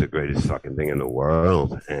anymore. It's the greatest fucking thing in the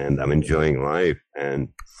world. And I'm enjoying life. And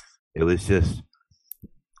it was just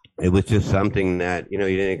something that, you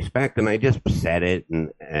didn't expect. And I just said it.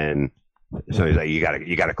 And so he's like, you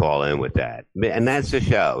gotta call in with that. And that's the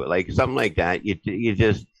show. Like something like that.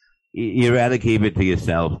 You'd rather keep it to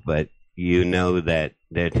yourself, but you know that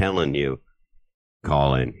they're telling you,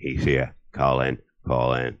 call in. He's here. Call in.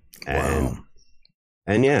 Wow.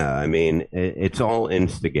 And yeah, I mean, it's all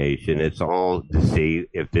instigation. It's all to see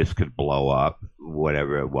if this could blow up,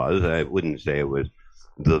 whatever it was. I wouldn't say it was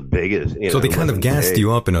the biggest. So they kind of gassed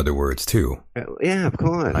you up, in other words, too. Yeah, of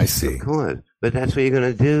course. I see. Of course. But that's what you're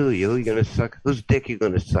going to do. You're going to suck. Whose dick you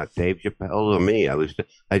going to suck, Dave Chappelle or me?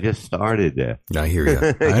 I just started there. I hear you.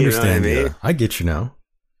 I understand. You. I get you now.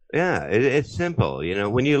 Yeah, it's simple.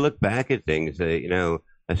 When you look back at things,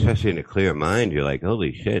 especially in a clear mind, you're like,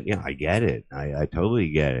 holy shit, yeah, I get it. I totally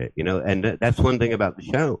get it. And that's one thing about the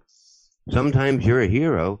show. Sometimes you're a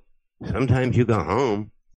hero. Sometimes you go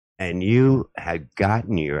home and you had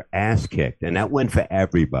gotten your ass kicked. And that went for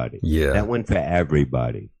everybody. Yeah. That went for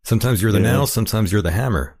everybody. Sometimes you're the nail, sometimes you're the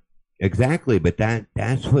hammer. Exactly. But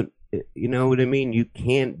that's what, you know what I mean? You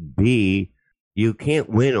can't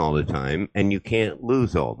win all the time and you can't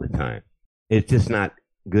lose all the time. It's just not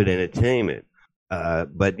good entertainment.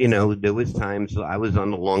 But there was times I was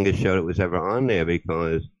on the longest show that was ever on there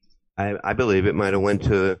because I believe it might have went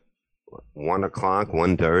to 1 o'clock,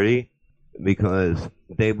 1:30, because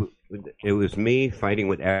it was me fighting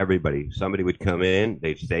with everybody. Somebody would come in,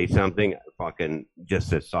 they'd say something, fucking just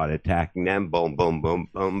to start attacking them. Boom, boom, boom,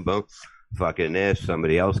 boom, boom. Fucking this.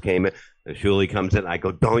 Somebody else came in. Shuli comes in. I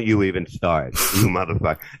go, don't you even start, you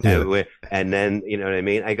motherfucker. Yeah. And then, you know what I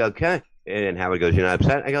mean? I go, okay. And Howard goes, you're not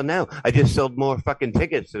upset? I go, no. I just sold more fucking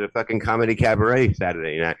tickets to the fucking Comedy Cabaret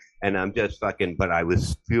Saturday night. And I'm just fucking, but I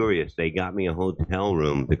was furious. They got me a hotel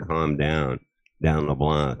room to calm down the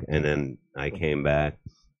block. And then I came back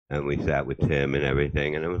and we sat with Tim and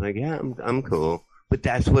everything. And I was like, yeah, I'm cool. But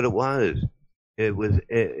that's what it was. It was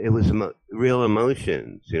real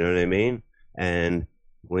emotions. You know what I mean? And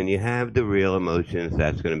when you have the real emotions,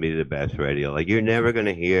 that's going to be the best radio. Like, you're never going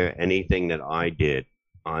to hear anything that I did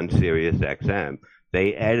on Sirius XM.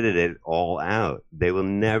 They edited it all out. They're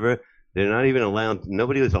not even allowed,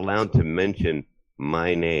 nobody was allowed to mention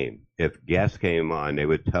my name. If guests came on, they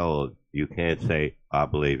were told, you can't say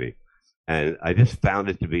Bob Levy. And I just found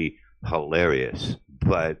it to be hilarious.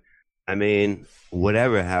 But, I mean,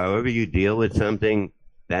 however you deal with something,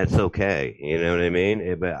 that's okay. You know what I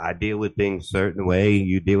mean? But I deal with things a certain way,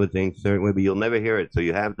 you deal with things a certain way, but you'll never hear it. So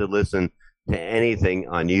you have to listen to anything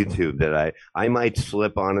on YouTube that I might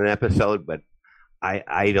slip on an episode, but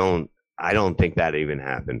I don't think that even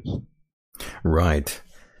happens. Right.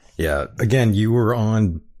 Yeah. Again, you were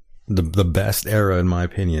on the best era, in my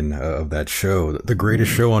opinion, of that show. The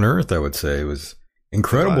greatest show on earth, I would say. It was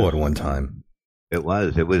incredible at one time. It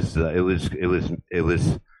was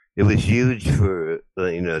huge for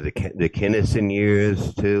the Kinnison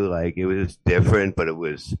years too. Like, it was different, but it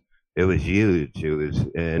was It was huge. It was,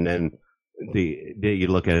 and then you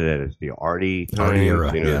look at it as the Artie times, Artie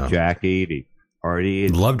era, yeah. Jackie, the Artie.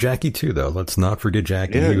 Love Jackie too, though. Let's not forget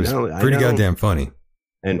Jackie. Yeah, he was pretty goddamn funny.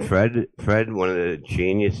 And Fred, one of the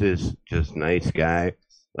geniuses, just nice guy.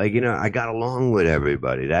 Like, I got along with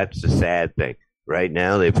everybody. That's the sad thing. Right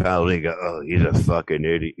now, they probably go, "Oh, he's a fucking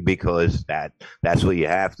idiot," because that's what you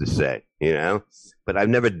have to say, But I've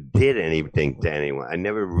never did anything to anyone. I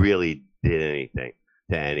never really did anything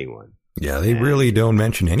to anyone. Yeah, they really don't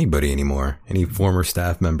mention anybody anymore. Any former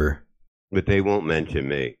staff member. But they won't mention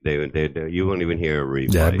me. They you won't even hear a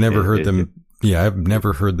replay. Yeah, I've never heard them. Yeah, I've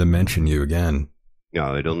never heard them mention you again.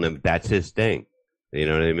 No, that's his thing. You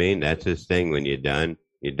know what I mean? That's his thing. When you're done,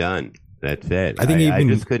 you're done. That's it. I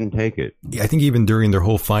just couldn't take it. I think even during their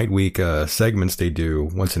whole fight week segments they do,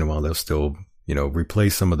 once in a while they'll still,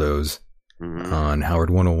 replay some of those on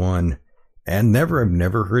Howard 101. And I've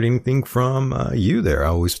never heard anything from you there. I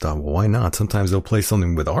always thought, well, why not? Sometimes they'll play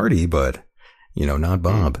something with Artie, but, not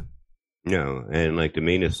Bob. No, and like the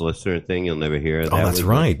meanest listener thing, you'll never hear. Oh, that's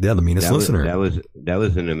right. Yeah, the meanest listener. That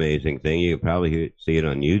was an amazing thing. You could probably see it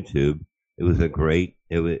on YouTube. It was a great.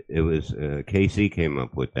 It was Casey came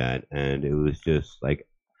up with that, and it was just like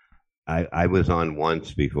I was on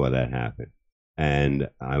once before that happened, and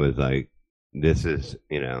I was like, this is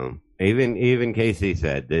even Casey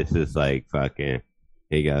said this is like fucking.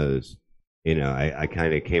 He goes, I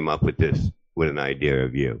kind of came up with this with an idea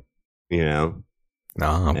of you,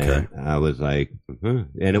 Oh, okay. And I was like, and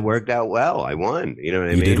it worked out well. I won. You know what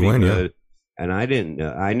I mean? You did win, yeah. And I didn't.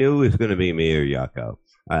 I knew it was going to be me or Yucko.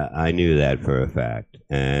 I knew that for a fact.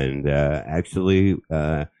 And actually,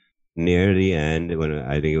 near the end, when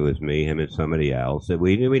I think it was me, him, and somebody else,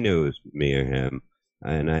 we knew it was me or him.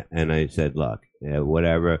 And I said, look,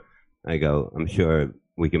 whatever. I go, I'm sure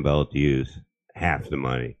we can both use half the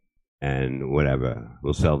money, and whatever,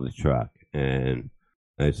 we'll sell the truck. And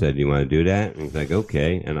I said, you want to do that? And he's like,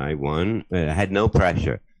 okay. And I won. I had no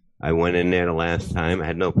pressure. I went in there the last time. I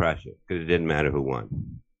had no pressure because it didn't matter who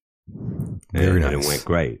won. Very nice. And it went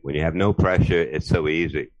great. When you have no pressure, it's so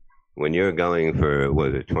easy. When you're going for,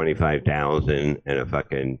 $25,000 and a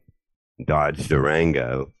fucking Dodge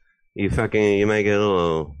Durango, you might get a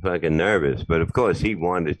little fucking nervous. But of course, he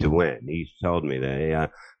wanted to win. He told me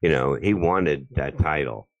that, he wanted that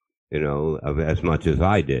title, of as much as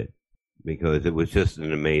I did, because it was just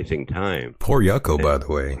an amazing time. Poor Yucko, by the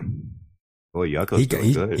way. Poor Yucko's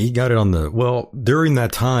doing good. He got it on during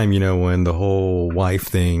that time, when the whole wife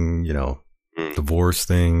thing, divorce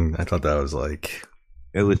thing, I thought that was like...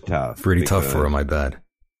 It was tough. Pretty tough for him, I bet.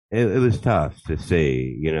 It was tough to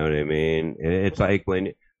see, you know what I mean? It's like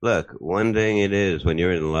look, one thing it is, when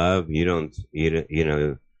you're in love, you don't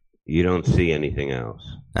see anything else.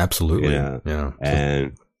 Absolutely. Yeah.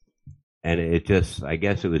 And it just, I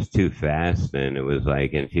guess it was too fast, and it was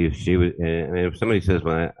like, and she was, and if somebody says,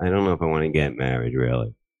 well, I don't know if I want to get married,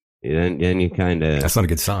 really, then you kind of... That's not a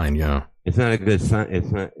good sign, yeah. It's not a good sign.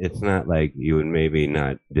 It's not like you would maybe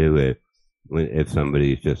not do it if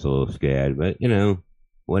somebody's just a little scared, but,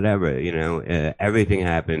 whatever, everything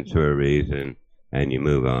happens for a reason, and you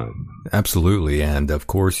move on. Absolutely. And of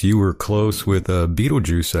course, you were close with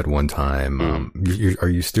Beetlejuice at one time. Are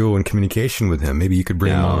you still in communication with him? Maybe you could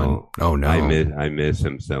bring him on. Oh no, I miss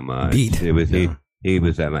him so much. It was he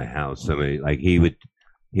was at my house. Somebody like he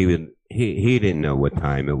didn't know what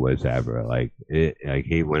time it was ever.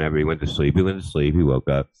 Whenever he went to sleep, he woke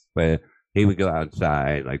up, but he would go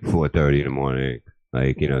outside like 4:30 in the morning,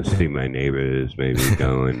 see my neighbors, maybe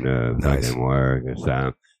going nice. Fucking work or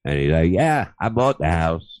something. And he's like, yeah, I bought the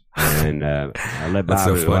house, and I let Bob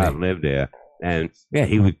go out and live there. And yeah,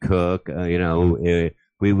 he would cook.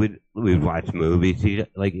 We would watch movies.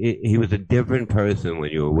 He was a different person when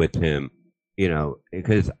you were with him.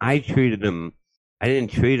 Because I didn't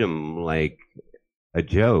treat him like a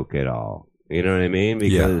joke at all. You know what I mean?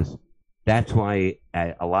 Because that's why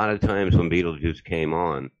a lot of times when Beetlejuice came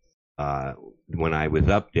on, when I was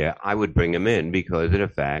up there, I would bring him in because of the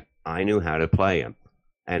fact I knew how to play him.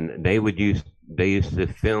 And they used to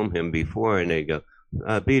film him before, and they go,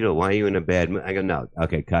 Beetle, why are you in a bad mood? I go, no,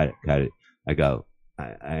 okay, cut it. I go,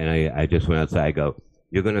 I just went outside. I go,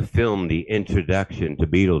 you're going to film the introduction to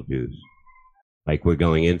Beetlejuice. Like we're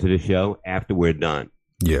going into the show after we're done.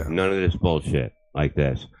 Yeah. None of this bullshit like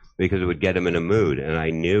this, because it would get him in a mood. And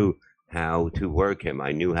I knew how to work him.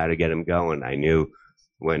 I knew how to get him going. I knew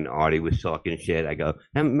when Artie was talking shit, I go,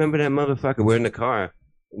 hey, remember that motherfucker? We're in the car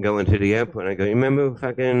going to the airport. I go, you remember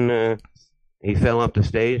fucking, he fell off the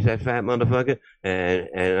stage, that fat motherfucker?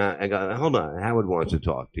 And I go, hold on, Howard wants to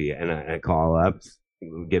talk to you. And I call up,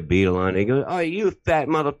 get Beetle on. He goes, "Oh, you fat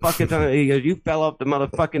motherfucker!" He goes, "You fell off the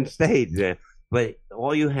motherfucking stage." But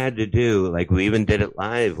all you had to do, like we even did it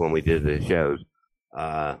live when we did the shows.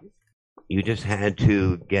 You just had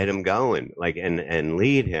to get him going, like and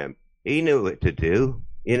lead him. He knew what to do.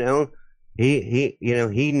 He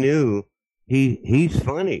knew he's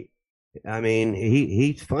funny. I mean,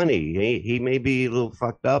 he's funny. He may be a little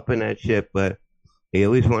fucked up in that shit, but he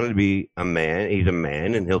always wanted to be a man. He's a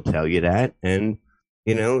man, and he'll tell you that. And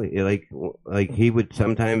like he would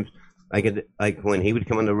sometimes, like when he would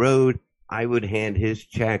come on the road, I would hand his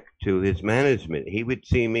check to his management. He would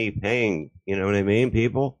see me paying, you know what I mean,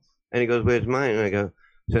 people, and he goes, "Where's mine?" And I go.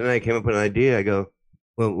 So then I came up with an idea. I go,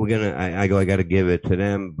 "Well, I got to give it to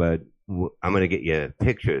them, but I'm gonna get you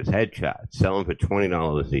pictures, headshots, sell them for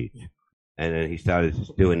 $20 each." And then he started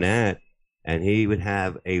doing that. And he would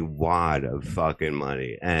have a wad of fucking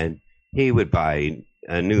money. And he would buy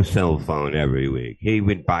a new cell phone every week. He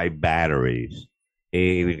would buy batteries.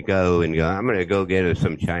 He would go, "I'm going to go get us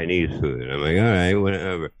some Chinese food." I'm like, "All right,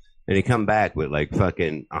 whatever." And he'd come back with like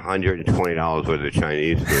fucking $120 worth of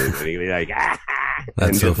Chinese food. And he'd be like, "Ah!"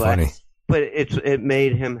 That's so funny. But it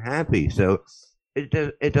made him happy. So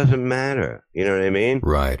it doesn't matter. You know what I mean?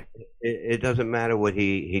 Right. It doesn't matter what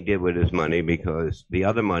he did with his money because the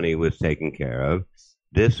other money was taken care of.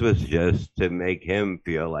 This was just to make him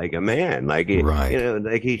feel like a man, like right.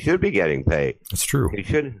 Like he should be getting paid. That's true. He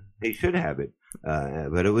should have it.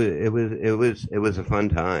 But it was a fun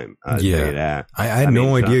time. Yeah, I had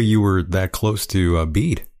no idea you were that close to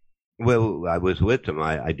Beat. Well, I was with him.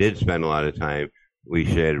 I did spend a lot of time. We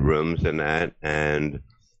shared rooms and that, and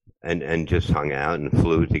just hung out and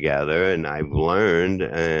flew together. And I've learned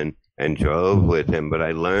and drove with him, but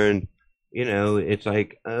I learned, it's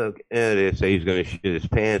like, they say he's going to shit his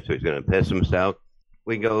pants or he's going to piss himself.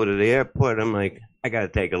 We go to the airport. I'm like, I got to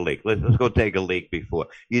take a leak. Let's go take a leak before.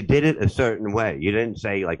 You did it a certain way. You didn't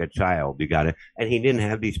say like a child. You got it. And he didn't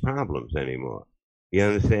have these problems anymore. You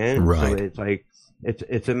understand? Right. So it's like,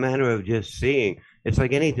 it's a matter of just seeing. It's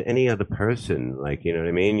like any other person. Like, you know what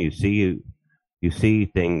I mean? You see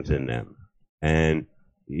things in them, and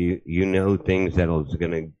you know things that'll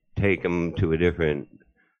going to take them to a different,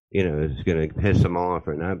 it's going to piss them off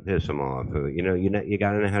or not piss them off. Or, you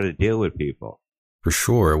got to know how to deal with people. For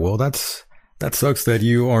sure. Well, that sucks that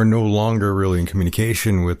you are no longer really in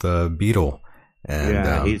communication with Beetle. And,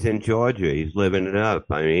 yeah, he's in Georgia. He's living it up.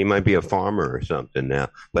 I mean, he might be a farmer or something now.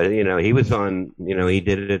 But, he was on, he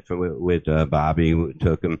did it with Bobby,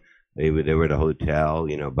 took him. They were at a hotel.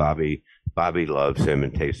 Bobby loves him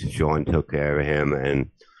and Sean took care of him.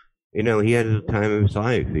 And, he had the time of his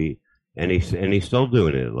life. He's still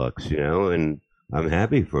doing it, it looks, and I'm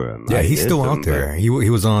happy for him. Yeah, he's still out there. He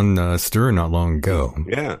was on Stir not long ago.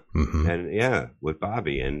 Yeah, mm-hmm. And with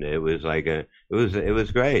Bobby, and it was like it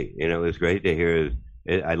was great. It was great to hear.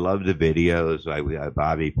 I love the videos.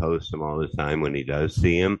 Bobby posts them all the time when he does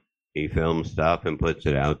see him. He films stuff and puts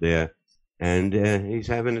it out there, and he's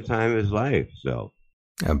having the time of his life. So,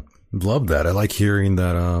 I love that. I like hearing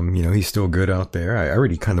that. He's still good out there. I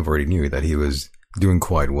already knew that he was doing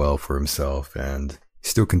quite well for himself, and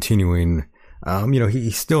still continuing.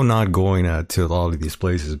 He's still not going to all of these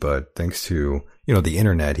places, but thanks to, the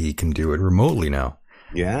internet, he can do it remotely now.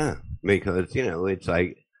 Yeah, because, it's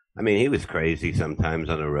like, I mean, he was crazy sometimes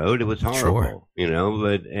on the road. It was horrible, sure.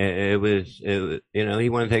 But it was, he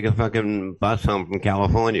wanted to take a fucking bus home from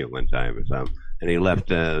California one time or something, and he left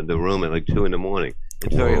the room at like 2 a.m.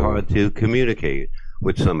 It's very hard to communicate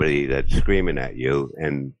with somebody that's screaming at you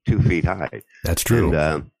and 2 feet high. That's true.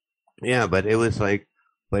 And, but it was like,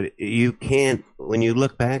 but you can't, when you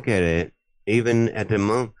look back at it, even at the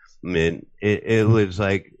moment, it was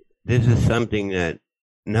like, this is something that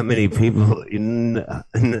not many people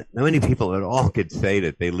at all could say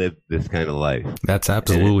that they lived this kind of life. That's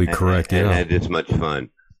absolutely correct. And had this much fun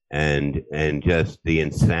and just the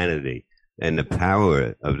insanity and the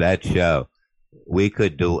power of that show. We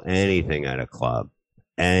could do anything at a club.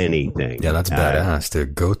 Anything. Yeah, that's badass to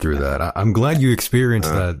go through that. I'm glad you experienced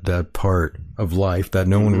that part of life that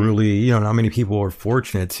no one really, not many people are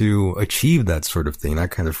fortunate to achieve that sort of thing,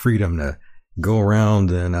 that kind of freedom to go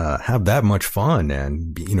around and have that much fun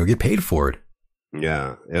and, get paid for it.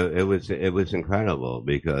 Yeah, it was incredible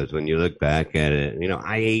because when you look back at it,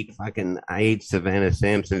 I ate Savannah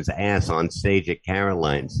Sampson's ass on stage at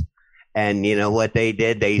Caroline's, and you know what they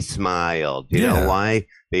did? They smiled. You know why?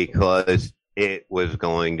 Because it was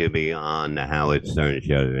going to be on the Howard Stern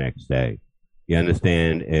show the next day. You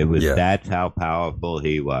understand? It was that's how powerful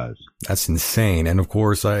he was. That's insane. And of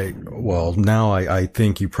course, now I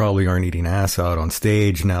think you probably aren't eating ass out on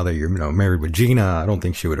stage now that you're married with Gina. I don't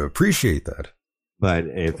think she would appreciate that. But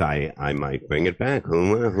if I might bring it back.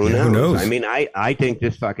 Who Yeah, who knows? knows? I mean, I think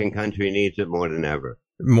this fucking country needs it more than ever.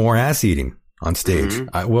 More ass eating on stage.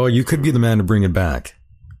 Well, you could be the man to bring it back.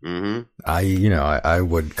 I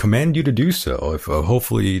would commend you to do so. If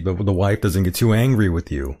hopefully the wife doesn't get too angry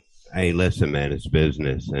with you. Hey, listen, man, it's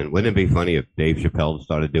business. And wouldn't it be funny if Dave Chappelle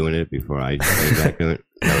started doing it before I came back to it?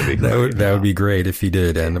 That would be great if he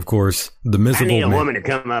did. And of course, the miserable I need a man. woman to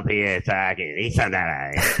come up here so I can eat some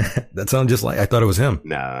that. That sounds just like I thought it was him.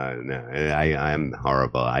 No, I'm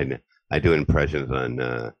horrible. I do impressions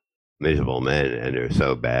on miserable men, and they're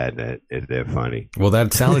so bad that they're funny. Well,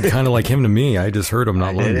 that sounded kind of like him to me. I just heard him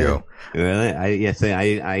not long ago. Really? I hear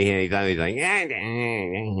he's always like,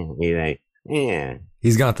 he's like, yeah.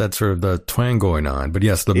 He's got that sort of the twang going on. But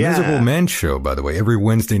yes, the Miserable Men Show, by the way, every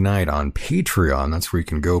Wednesday night on Patreon. That's where you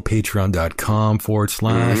can go,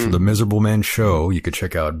 patreon.com/The Miserable Men Show. You could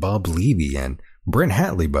check out Bob Levy and Brent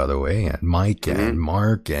Hatley, by the way, and Mike and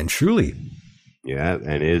Mark and Shuli. Yeah,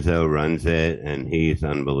 and Izzo runs it, and he's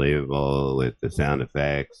unbelievable with the sound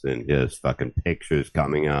effects and just fucking pictures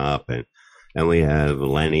coming up. And we have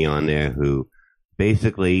Lenny on there who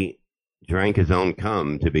basically drank his own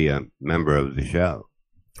cum to be a member of the show.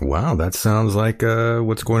 Wow, that sounds like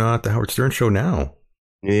what's going on at the Howard Stern Show now.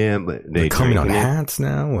 Yeah, but they're coming on hats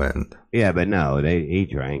now, and yeah, but no, he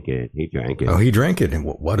drank it. He drank it. Oh, he drank it, and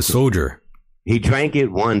what a soldier! He drank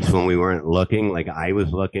it once when we weren't looking, like I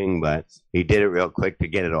was looking, but he did it real quick to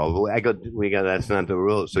get it over. That's not the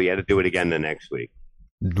rule, so he had to do it again the next week.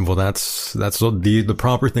 Well, that's the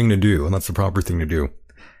proper thing to do, and that's the proper thing to do.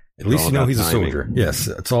 At least you know he's timing. A soldier. Yes,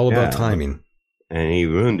 it's all about timing. And he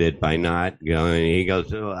ruined it by not going. He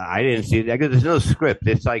goes, oh, I didn't see that. There's no script.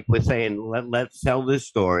 It's like we're saying, let's tell this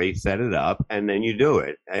story, set it up, and then you do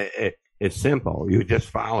it. It's simple. You just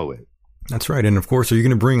follow it. That's right. And of course, are you going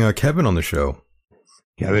to bring Kevin on the show?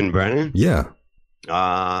 Kevin Brennan? Yeah.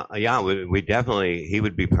 Yeah, we definitely, he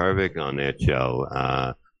would be perfect on that show.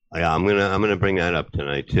 Yeah, I'm gonna bring that up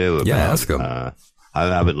tonight too. Ask him.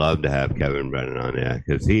 I would love to have Kevin Brennan on there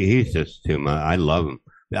because he's just too much. I love him.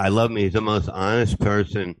 I love him. He's the most honest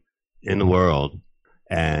person in the world,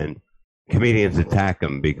 and comedians attack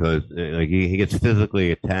him because like he gets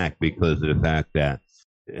physically attacked because of the fact that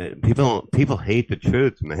people hate the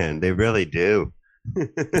truth, man. They really do.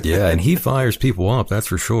 Yeah, and he fires people up, that's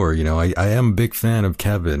for sure. You know, I am a big fan of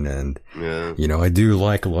Kevin, and you know, I do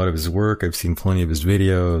like a lot of his work. I've seen plenty of his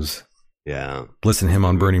videos. Yeah. Listen to him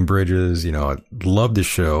on Burning Bridges. You know, I love the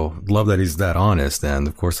show. Love that he's that honest. And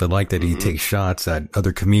of course, I like that he takes shots at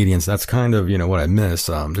other comedians. That's kind of, you know, what I miss.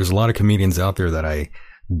 There's a lot of comedians out there that I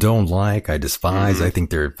don't like. I despise. I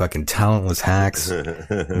think they're fucking talentless hacks.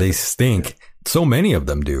 They stink. So many of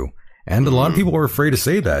them do. And a lot of people are afraid to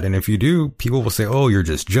say that. And if you do, people will say, oh, you're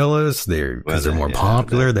just jealous. Because they're more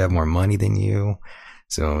popular. They have more money than you.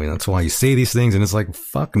 So that's why you say these things, and it's like,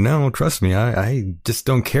 fuck no, trust me, I just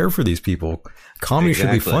don't care for these people. Comedy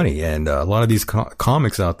should be funny, and a lot of these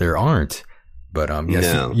comics out there aren't. But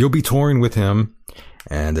yes, you'll be touring with him,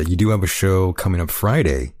 and you do have a show coming up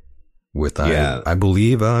Friday with, I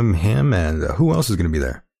believe, him, and who else is going to be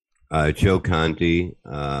there? Joe Conti,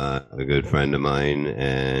 a good friend of mine,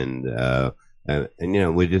 and you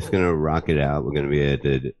know, we're just going to rock it out. We're going to be at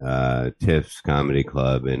the Tiff's Comedy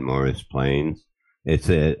Club in Morris Plains. It's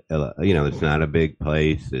you know, it's not a big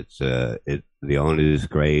place. The owner is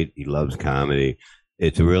great. He loves comedy.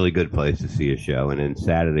 It's a really good place to see a show. And then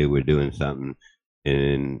Saturday we're doing something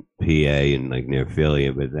in PA and like near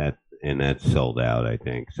Philly, but that's sold out, I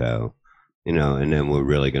think. So, you know, and then we're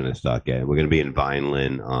really going to start we're going to be in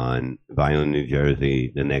Vineland, New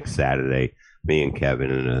Jersey the next Saturday. Me and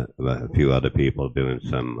Kevin and a few other people doing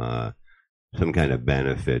some kind of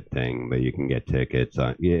benefit thing, but you can get tickets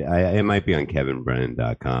on. Yeah, it might be on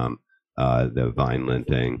kevinbrennan.com, the Vineland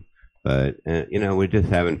thing. But you know, we're just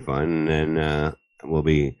having fun, and we'll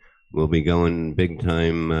be going big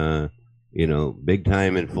time. You know, big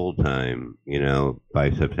time and full time. You know,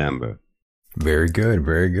 by September. Very good,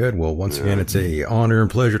 very good. Well, once again, it's a honor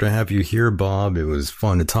and pleasure to have you here, Bob. It was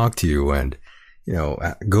fun to talk to you, and you know,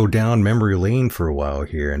 go down memory lane for a while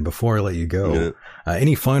here. And before I let you go,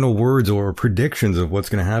 any final words or predictions of what's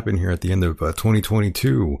going to happen here at the end of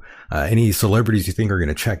 2022? Any celebrities you think are going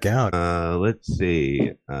to check out? Let's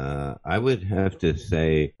see. I would have to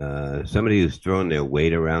say somebody who's throwing their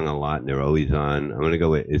weight around a lot and they're always on. I'm going to go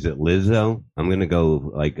with, is it Lizzo? I'm going to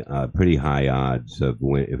go like pretty high odds of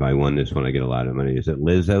if I won this one, I get a lot of money. Is it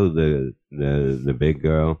Lizzo, the big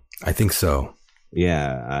girl? I think so.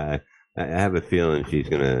 Yeah. I have a feeling she's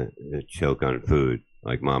going to choke on food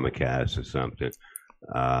like Mama Cass or something.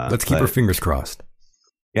 Let's keep our fingers crossed.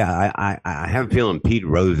 Yeah, I have a feeling Pete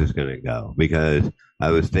Rose is going to go because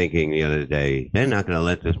I was thinking the other day they're not going to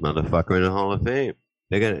let this motherfucker in the Hall of Fame.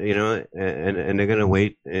 They're gonna, and they're gonna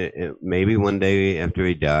wait. Maybe one day after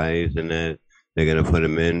he dies, and then they're gonna put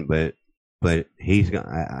him in. But he's.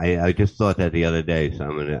 I just thought that the other day, so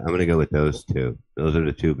I'm gonna go with those two. Those are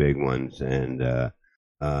the two big ones, and the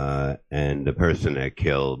person that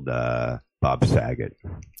killed Bob Saget.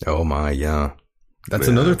 Oh my, yeah. That's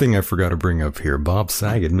another thing I forgot to bring up here. Bob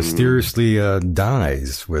Saget mysteriously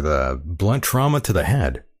dies with a blunt trauma to the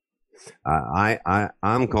head.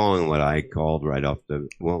 I'm calling what I called right off the.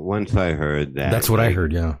 Well, once I heard that. That's what I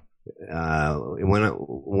heard. Yeah.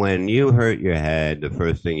 When you hurt your head, the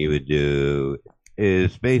first thing you would do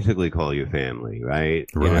is basically call your family, right?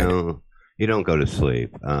 Right. You don't go to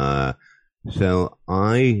sleep. So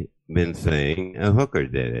I been saying a hooker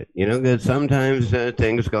did it. Because sometimes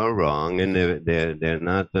things go wrong, and they're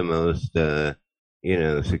not the most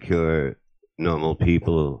secure normal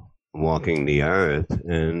people walking the earth.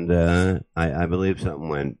 And I believe something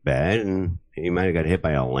went bad, and he might have got hit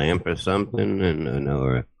by a lamp or something,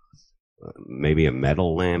 or maybe a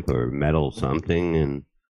metal lamp or metal something, and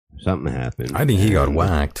something happened. I think he got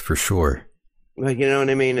whacked for sure. Well, you know what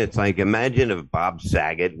I mean? It's like, imagine if Bob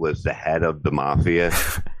Saget was the head of the mafia.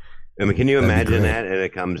 I mean, can you imagine that? And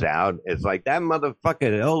it comes out. It's like, that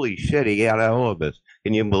motherfucker, holy shit, he got a hold of us.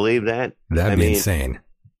 Can you believe that? That'd be insane.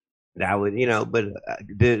 That would, but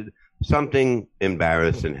did something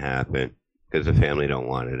embarrassing happen because the family don't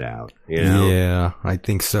want it out? Yeah, I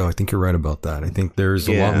think so. I think you're right about that. I think there's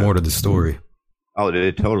a lot more to the story. Oh,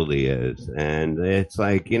 it totally is. And it's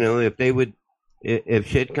like, if they would, if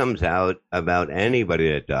shit comes out about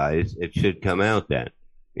anybody that dies, it should come out then.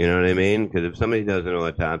 You know what I mean? Because if somebody does an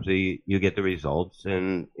autopsy, you get the results,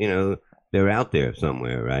 and they're out there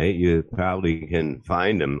somewhere, right? You probably can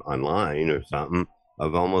find them online or something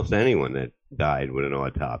of almost anyone that died with an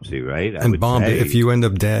autopsy, right? And Bob, if you end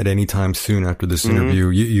up dead anytime soon after this interview,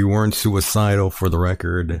 you weren't suicidal, for the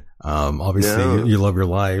record. Obviously, you love your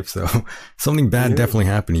life, so something bad definitely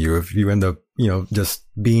happened to you if you end up, just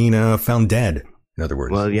being found dead. In other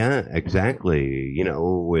words. Well, yeah, exactly.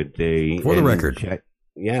 With for the record.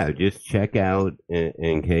 Just check out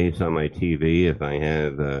in case on my TV if I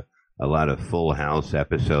have a lot of Full House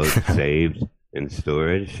episodes saved in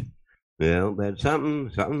storage. But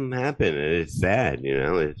something happened, and it's sad.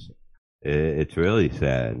 It's really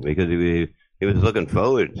sad because he was looking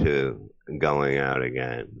forward to going out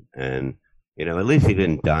again, and at least he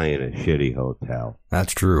didn't die in a shitty hotel.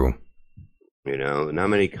 That's true. Not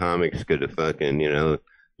many comics could have fucking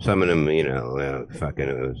some of them, fucking,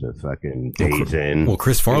 it was a fucking Days Inn. Well,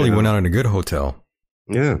 Chris Farley went out in a good hotel.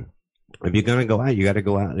 Yeah. If you're going to go out, you got to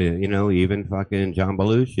go out, even fucking John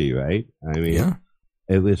Belushi, right? I mean,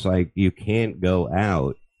 it was like you can't go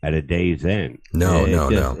out at a Days Inn. No.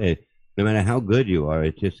 No matter how good you are,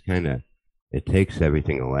 it just kind of, it takes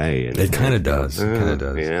everything away. And it kind of does. It kind of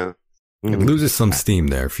does. It loses some steam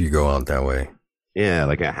there if you go out that way. Yeah,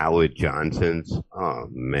 like a Howard Johnson's. Oh,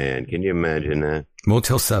 man. Can you imagine that?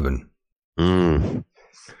 Motel 7.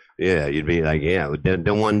 Yeah, you'd be like,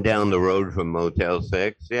 the one down the road from Motel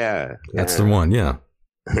 6. Yeah. That's the one, yeah.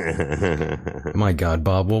 My God,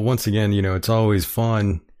 Bob. Well, once again, it's always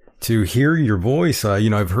fun to hear your voice.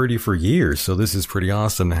 I've heard you for years, so this is pretty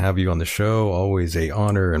awesome to have you on the show. Always a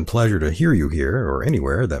honor and pleasure to hear you here or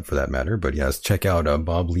anywhere, that for that matter. But yes, check out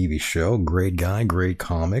Bob Levy's show. Great guy, great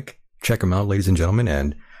comic. Check him out, ladies and gentlemen.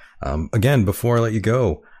 And again, before I let you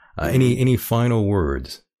go, any final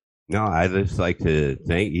words? No, I just like to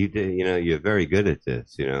thank you. You're very good at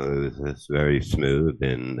this. It was just very smooth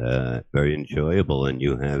and very enjoyable. And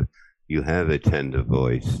you have a tender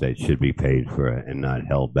voice that should be paid for and not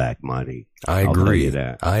held back money. I agree.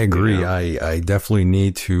 I agree. I definitely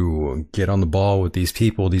need to get on the ball with these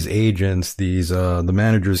people, these agents, these the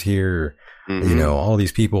managers here. All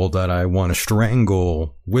these people that I want to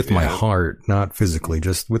strangle with my heart, not physically,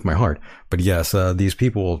 just with my heart. But yes, these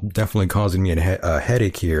people definitely causing me a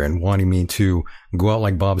headache here and wanting me to go out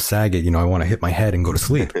like Bob Saget. I want to hit my head and go to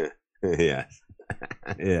sleep. Yes.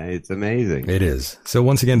 Yeah, it's amazing. It is. So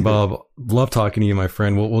once again, Bob, love talking to you, my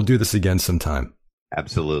friend. We'll do this again sometime.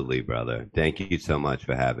 Absolutely, brother. Thank you so much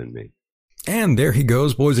for having me. And there he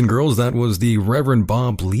goes, boys and girls. That was the Reverend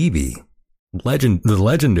Bob Levy. The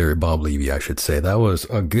legendary Bob Levy, I should say. That was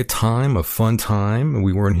a good time, a fun time.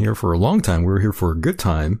 We weren't here for a long time. We were here for a good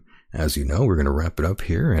time. As you know, we're going to wrap it up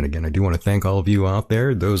here. And again, I do want to thank all of you out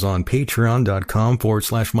there, those on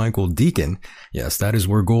patreon.com/Michael Deacon. Yes, that is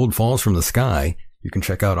where gold falls from the sky. You can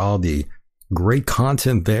check out all the great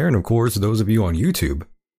content there. And of course, those of you on YouTube,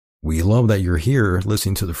 we love that you're here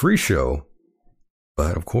listening to the free show.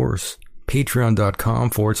 But of course,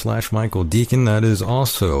 patreon.com/Michael Deacon. That is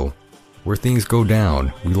also where things go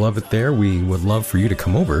down. We love it there. We would love for you to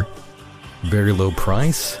come over. Very low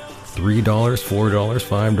price, $3, $4,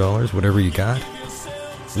 $5, whatever you got.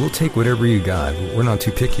 We'll take whatever you got. We're not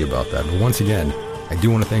too picky about that. But once again, I do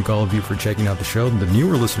want to thank all of you for checking out the show. The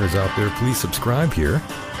newer listeners out there, please subscribe here.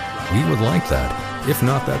 We would like that. If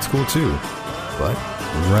not, that's cool too. But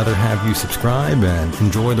we'd rather have you subscribe and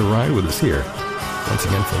enjoy the ride with us here. Once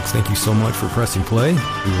again, folks, thank you so much for pressing play.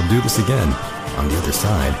 We will do this again on the other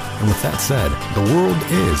side. And with that said, the world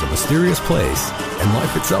is a mysterious place, and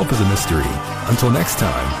life itself is a mystery. Until next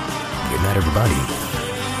time, good night, everybody.